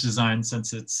free edge design,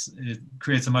 since it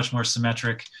creates a much more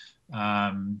symmetric,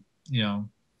 you know,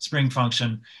 spring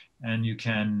function, and you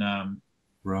can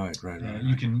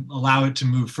you can allow it to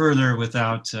move further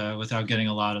without getting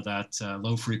a lot of that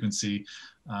low frequency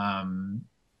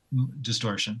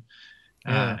distortion.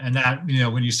 And that, you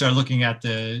know, when you start looking at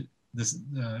this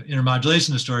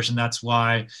intermodulation distortion, that's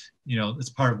why, you know, it's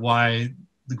part of why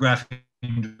the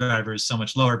graphene driver is so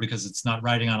much lower, because it's not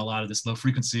riding on a lot of this low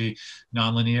frequency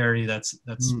nonlinearity. That's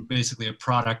basically a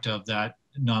product of that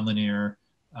nonlinear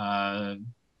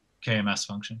KMS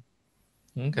function.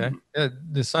 Okay. Yeah,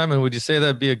 Simon, would you say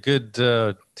that'd be a good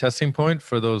testing point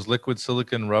for those liquid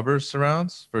silicon rubber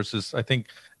surrounds versus, I think,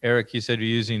 Eric, you said you're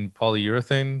using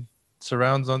polyurethane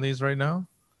surrounds on these right now?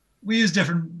 We use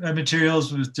different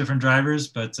materials with different drivers,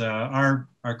 but our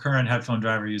current headphone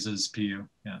driver uses PU.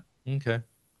 Yeah. Okay.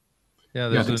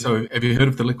 Yeah. So have you heard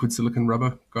of the liquid silicon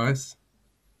rubber, guys?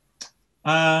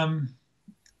 I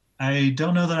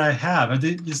don't know that I have.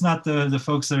 It's not the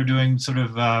folks that are doing sort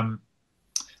of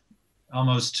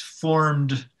almost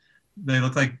formed, they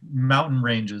look like mountain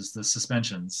ranges, the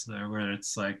suspensions there, where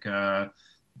it's like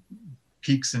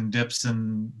peaks and dips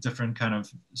and different kind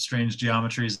of strange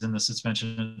geometries in the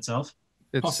suspension itself.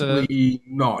 It's Possibly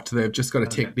not. They've just got a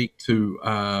Okay. technique to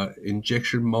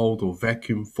injection mold or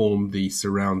vacuum form the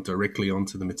surround directly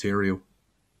onto the material.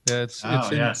 yeah, Oh,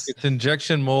 yes. it's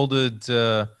injection molded,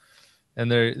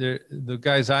 and they're the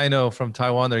guys I know from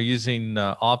Taiwan. They're using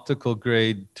optical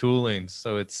grade tooling,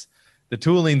 so it's the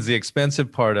tooling's the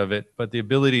expensive part of it, but the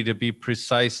ability to be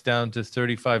precise down to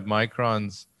 35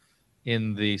 microns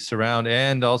in the surround,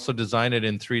 and also design it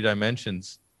in 3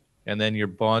 dimensions, and then you're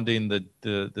bonding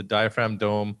the diaphragm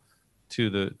dome to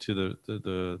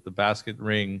the basket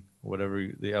ring, whatever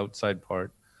the outside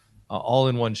part, all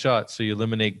in one shot. So you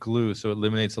eliminate glue, so it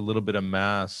eliminates a little bit of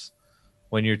mass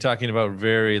when you're talking about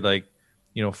very, like,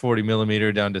 40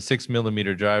 millimeter down to 6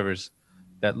 millimeter drivers.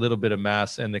 That little bit of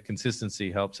mass and the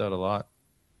consistency helps out a lot.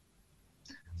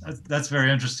 That's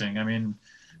very interesting. I mean,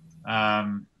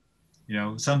 um,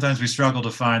 sometimes we struggle to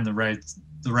find the right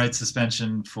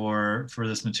suspension for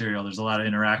this material. There's a lot of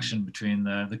interaction between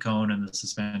the cone and the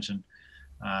suspension.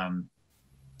 Um,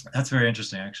 that's very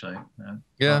interesting, actually. I'll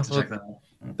Yeah, have to well, check that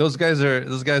out. those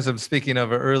guys I'm speaking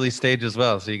of are early stage as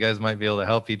well, so you guys might be able to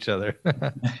help each other.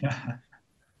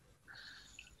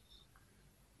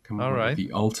 Come All up with right.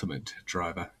 the ultimate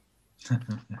driver.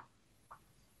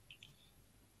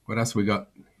 What else we got?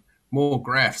 More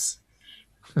graphs.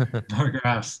 More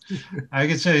graphs. I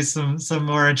can show you some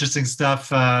more interesting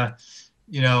stuff. We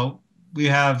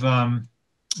have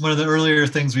one of the earlier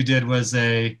things we did was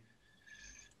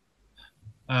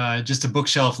just a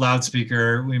bookshelf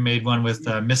loudspeaker. We made one with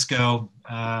Misco,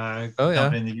 Oh yeah.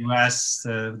 company in the U.S.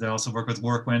 They also work with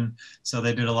Workwin, so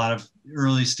they did a lot of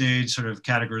early stage sort of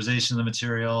categorization of the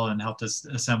material and helped us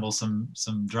assemble some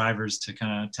drivers to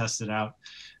kind of test it out.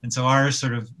 And so our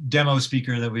sort of demo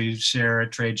speaker that we share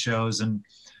at trade shows and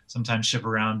sometimes ship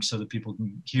around so that people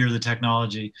can hear the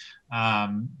technology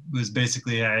was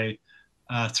basically a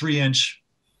 3-inch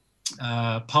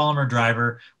polymer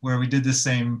driver where we did the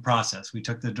same process. We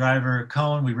took the driver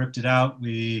cone, we ripped it out,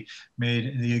 we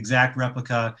made the exact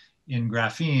replica in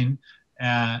graphene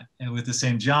with the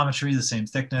same geometry, the same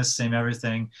thickness, same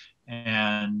everything,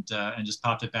 and just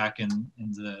popped it back in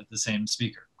the same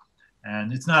speaker.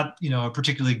 And it's not, a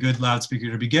particularly good loudspeaker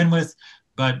to begin with,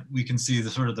 but we can see the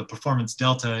sort of the performance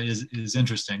delta is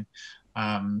interesting.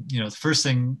 The first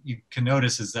thing you can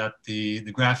notice is that the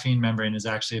graphene membrane is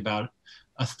actually about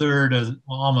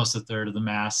almost a third of the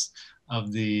mass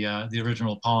of the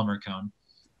original polymer cone.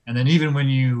 And then even when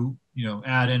you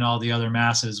add in all the other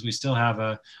masses, we still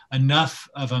have enough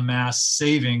of a mass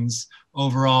savings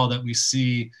overall that we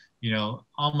see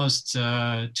almost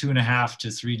 2.5 to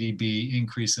 3 dB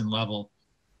increase in level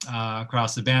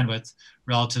across the bandwidth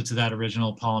relative to that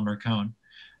original polymer cone.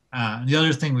 And the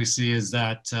other thing we see is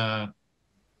that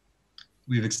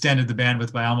we've extended the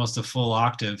bandwidth by almost a full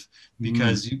octave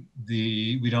because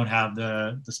we don't have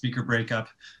the speaker breakup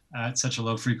at such a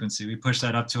low frequency. We push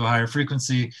that up to a higher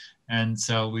frequency, and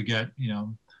so we get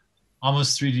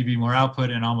almost 3 dB more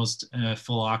output and almost a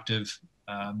full octave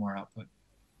more output.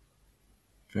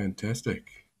 Fantastic.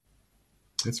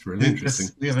 That's really interesting.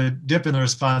 We have a dip in the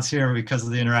response here because of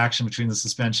the interaction between the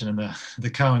suspension and the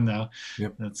cone, though.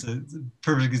 Yep. That's a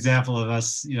perfect example of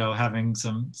us, having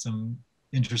some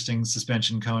interesting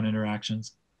suspension cone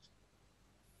interactions.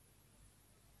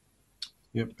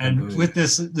 Yep. And with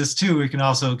this too, we can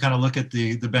also kind of look at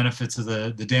the benefits of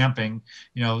the damping.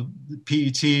 The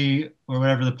PET or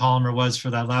whatever the polymer was for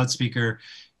that loudspeaker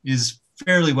is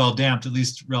fairly well damped, at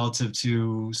least relative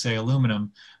to, say,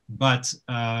 aluminum. But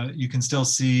you can still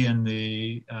see in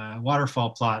the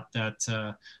waterfall plot that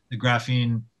the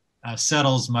graphene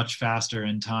settles much faster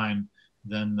in time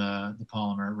than the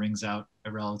polymer rings out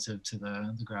relative to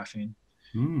the graphene.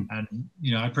 And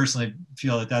I personally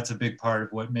feel that that's a big part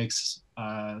of what makes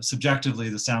subjectively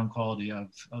the sound quality of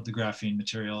the graphene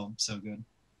material so good.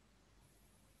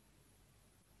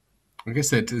 I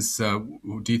guess that is, do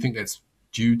you think that's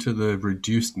due to the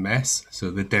reduced mass,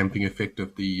 so the damping effect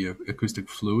of the acoustic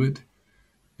fluid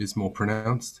is more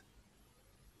pronounced?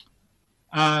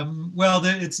 Well,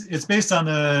 it's based on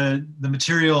the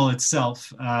material itself.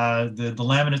 The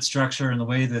laminate structure and the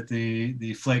way that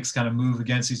the flakes kind of move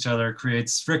against each other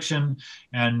creates friction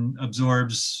and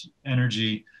absorbs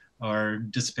energy or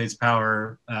dissipates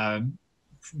power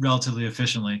relatively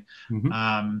efficiently.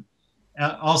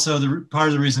 Also, part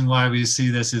of the reason why we see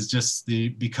this is just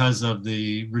because of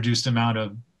the reduced amount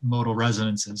of modal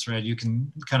resonances, right? You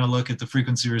can kind of look at the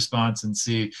frequency response and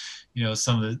see,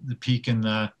 some of the peak in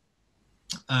the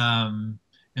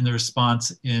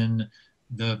response in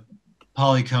the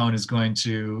polycone is going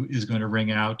to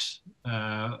ring out.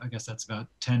 I guess that's about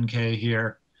 10K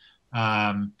here.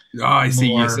 I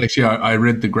see. Yes, more. actually, I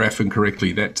read the graph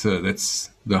incorrectly. That's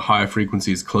the higher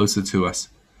frequency is closer to us.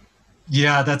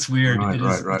 Yeah, that's weird. Right, It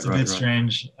right, is. right, It's a right, bit right.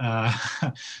 strange.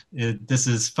 This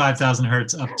is 5,000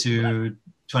 hertz up to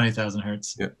 20,000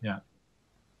 hertz. Yeah, Yeah.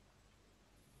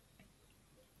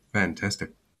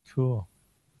 fantastic. Cool.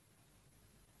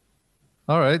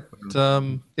 All right.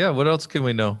 Yeah. What else can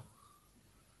we know?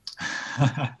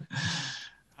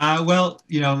 Well,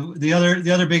 the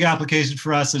other big application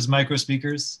for us is micro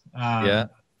speakers. Yeah.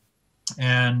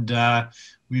 And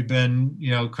we've been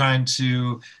trying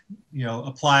to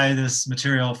apply this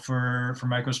material for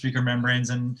microspeaker membranes,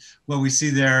 and what we see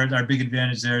there, our big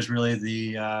advantage there is really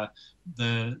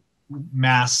the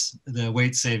mass, the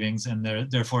weight savings, and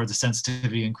therefore the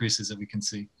sensitivity increases that we can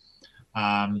see.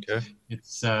 Okay.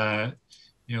 It's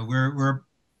we're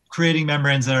creating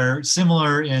membranes that are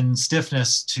similar in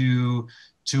stiffness to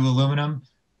aluminum,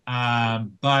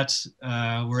 but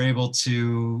we're able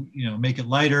to make it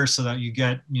lighter so that you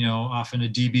get often a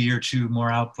dB or two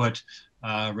more output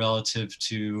relative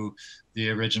to the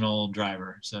original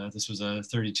driver. So this was a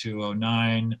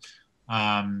 3209.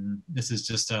 This is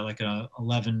just like a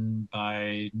 11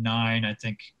 by 9, I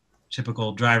think,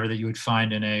 typical driver that you would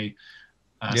find in a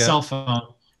Yeah. cell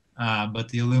phone. But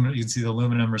the aluminum, you can see the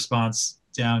aluminum response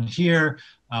down here.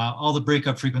 All the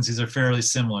breakup frequencies are fairly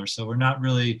similar, so we're not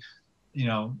really,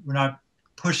 we're not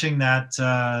pushing that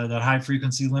that high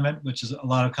frequency limit, which is a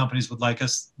lot of companies would like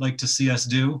to see us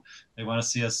do. They want to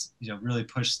see us, really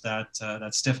push that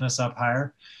that stiffness up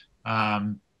higher.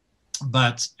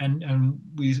 But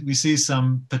we see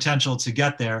some potential to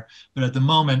get there, but at the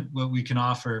moment what we can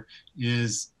offer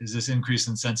is this increase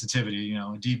in sensitivity, a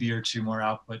dB or two more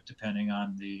output depending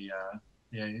on the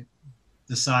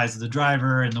size of the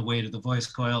driver and the weight of the voice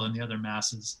coil and the other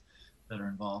masses that are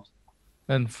involved.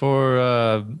 And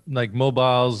for like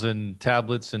mobiles and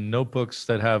tablets and notebooks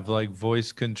that have like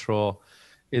voice control,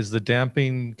 is the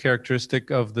damping characteristic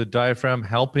of the diaphragm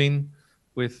helping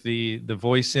with the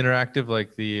voice interactive?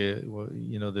 Like the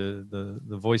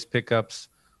voice pickups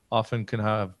often can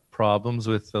have problems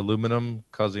with aluminum,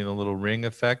 causing a little ring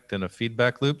effect and a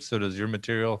feedback loop. So does your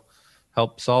material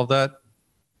help solve that?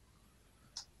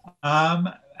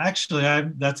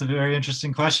 Actually, that's a very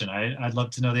interesting question. I'd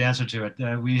love to know the answer to it.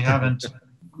 We haven't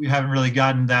really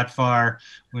gotten that far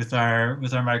with our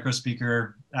micro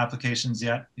speaker applications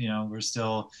yet. We're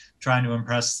still trying to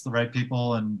impress the right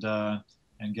people and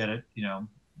get it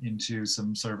into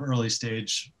some sort of early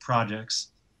stage projects.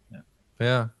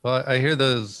 Yeah. Well, I hear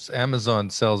those Amazon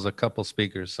sells a couple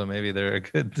speakers, so maybe they're a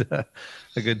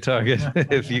good target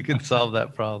if you can solve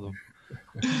that problem.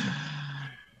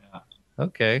 Yeah.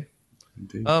 Okay.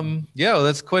 Indeed. Yeah, well,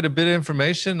 that's quite a bit of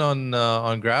information on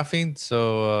graphene.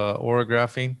 So ORA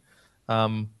graphene.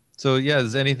 So yeah,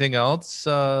 is anything else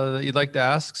that you'd like to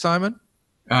ask, Simon?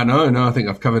 No, I think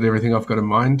I've covered everything I've got in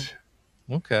mind.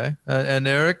 Okay. And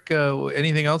Eric,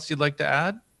 anything else you'd like to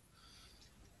add?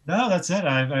 No, that's it.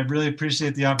 I really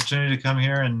appreciate the opportunity to come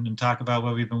here and talk about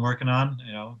what we've been working on.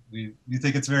 We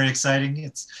think it's very exciting.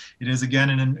 It is again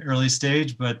in an early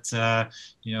stage, but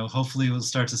hopefully we'll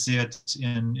start to see it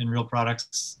in real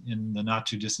products in the not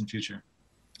too distant future.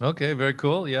 Okay, very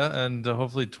cool. Yeah, and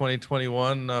hopefully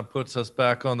 2021 puts us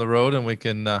back on the road and we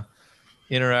can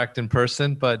interact in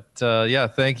person. But yeah,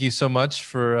 thank you so much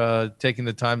for taking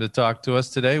the time to talk to us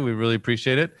today. We really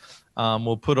appreciate it.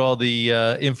 We'll put all the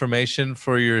information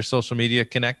for your social media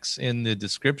connects in the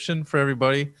description for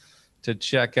everybody to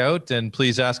check out. And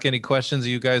please ask any questions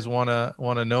you guys want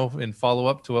to know in follow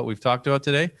up to what we've talked about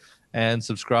today. And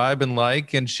subscribe and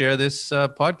like and share this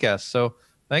podcast. So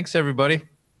thanks, everybody.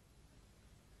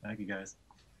 Thank you, guys.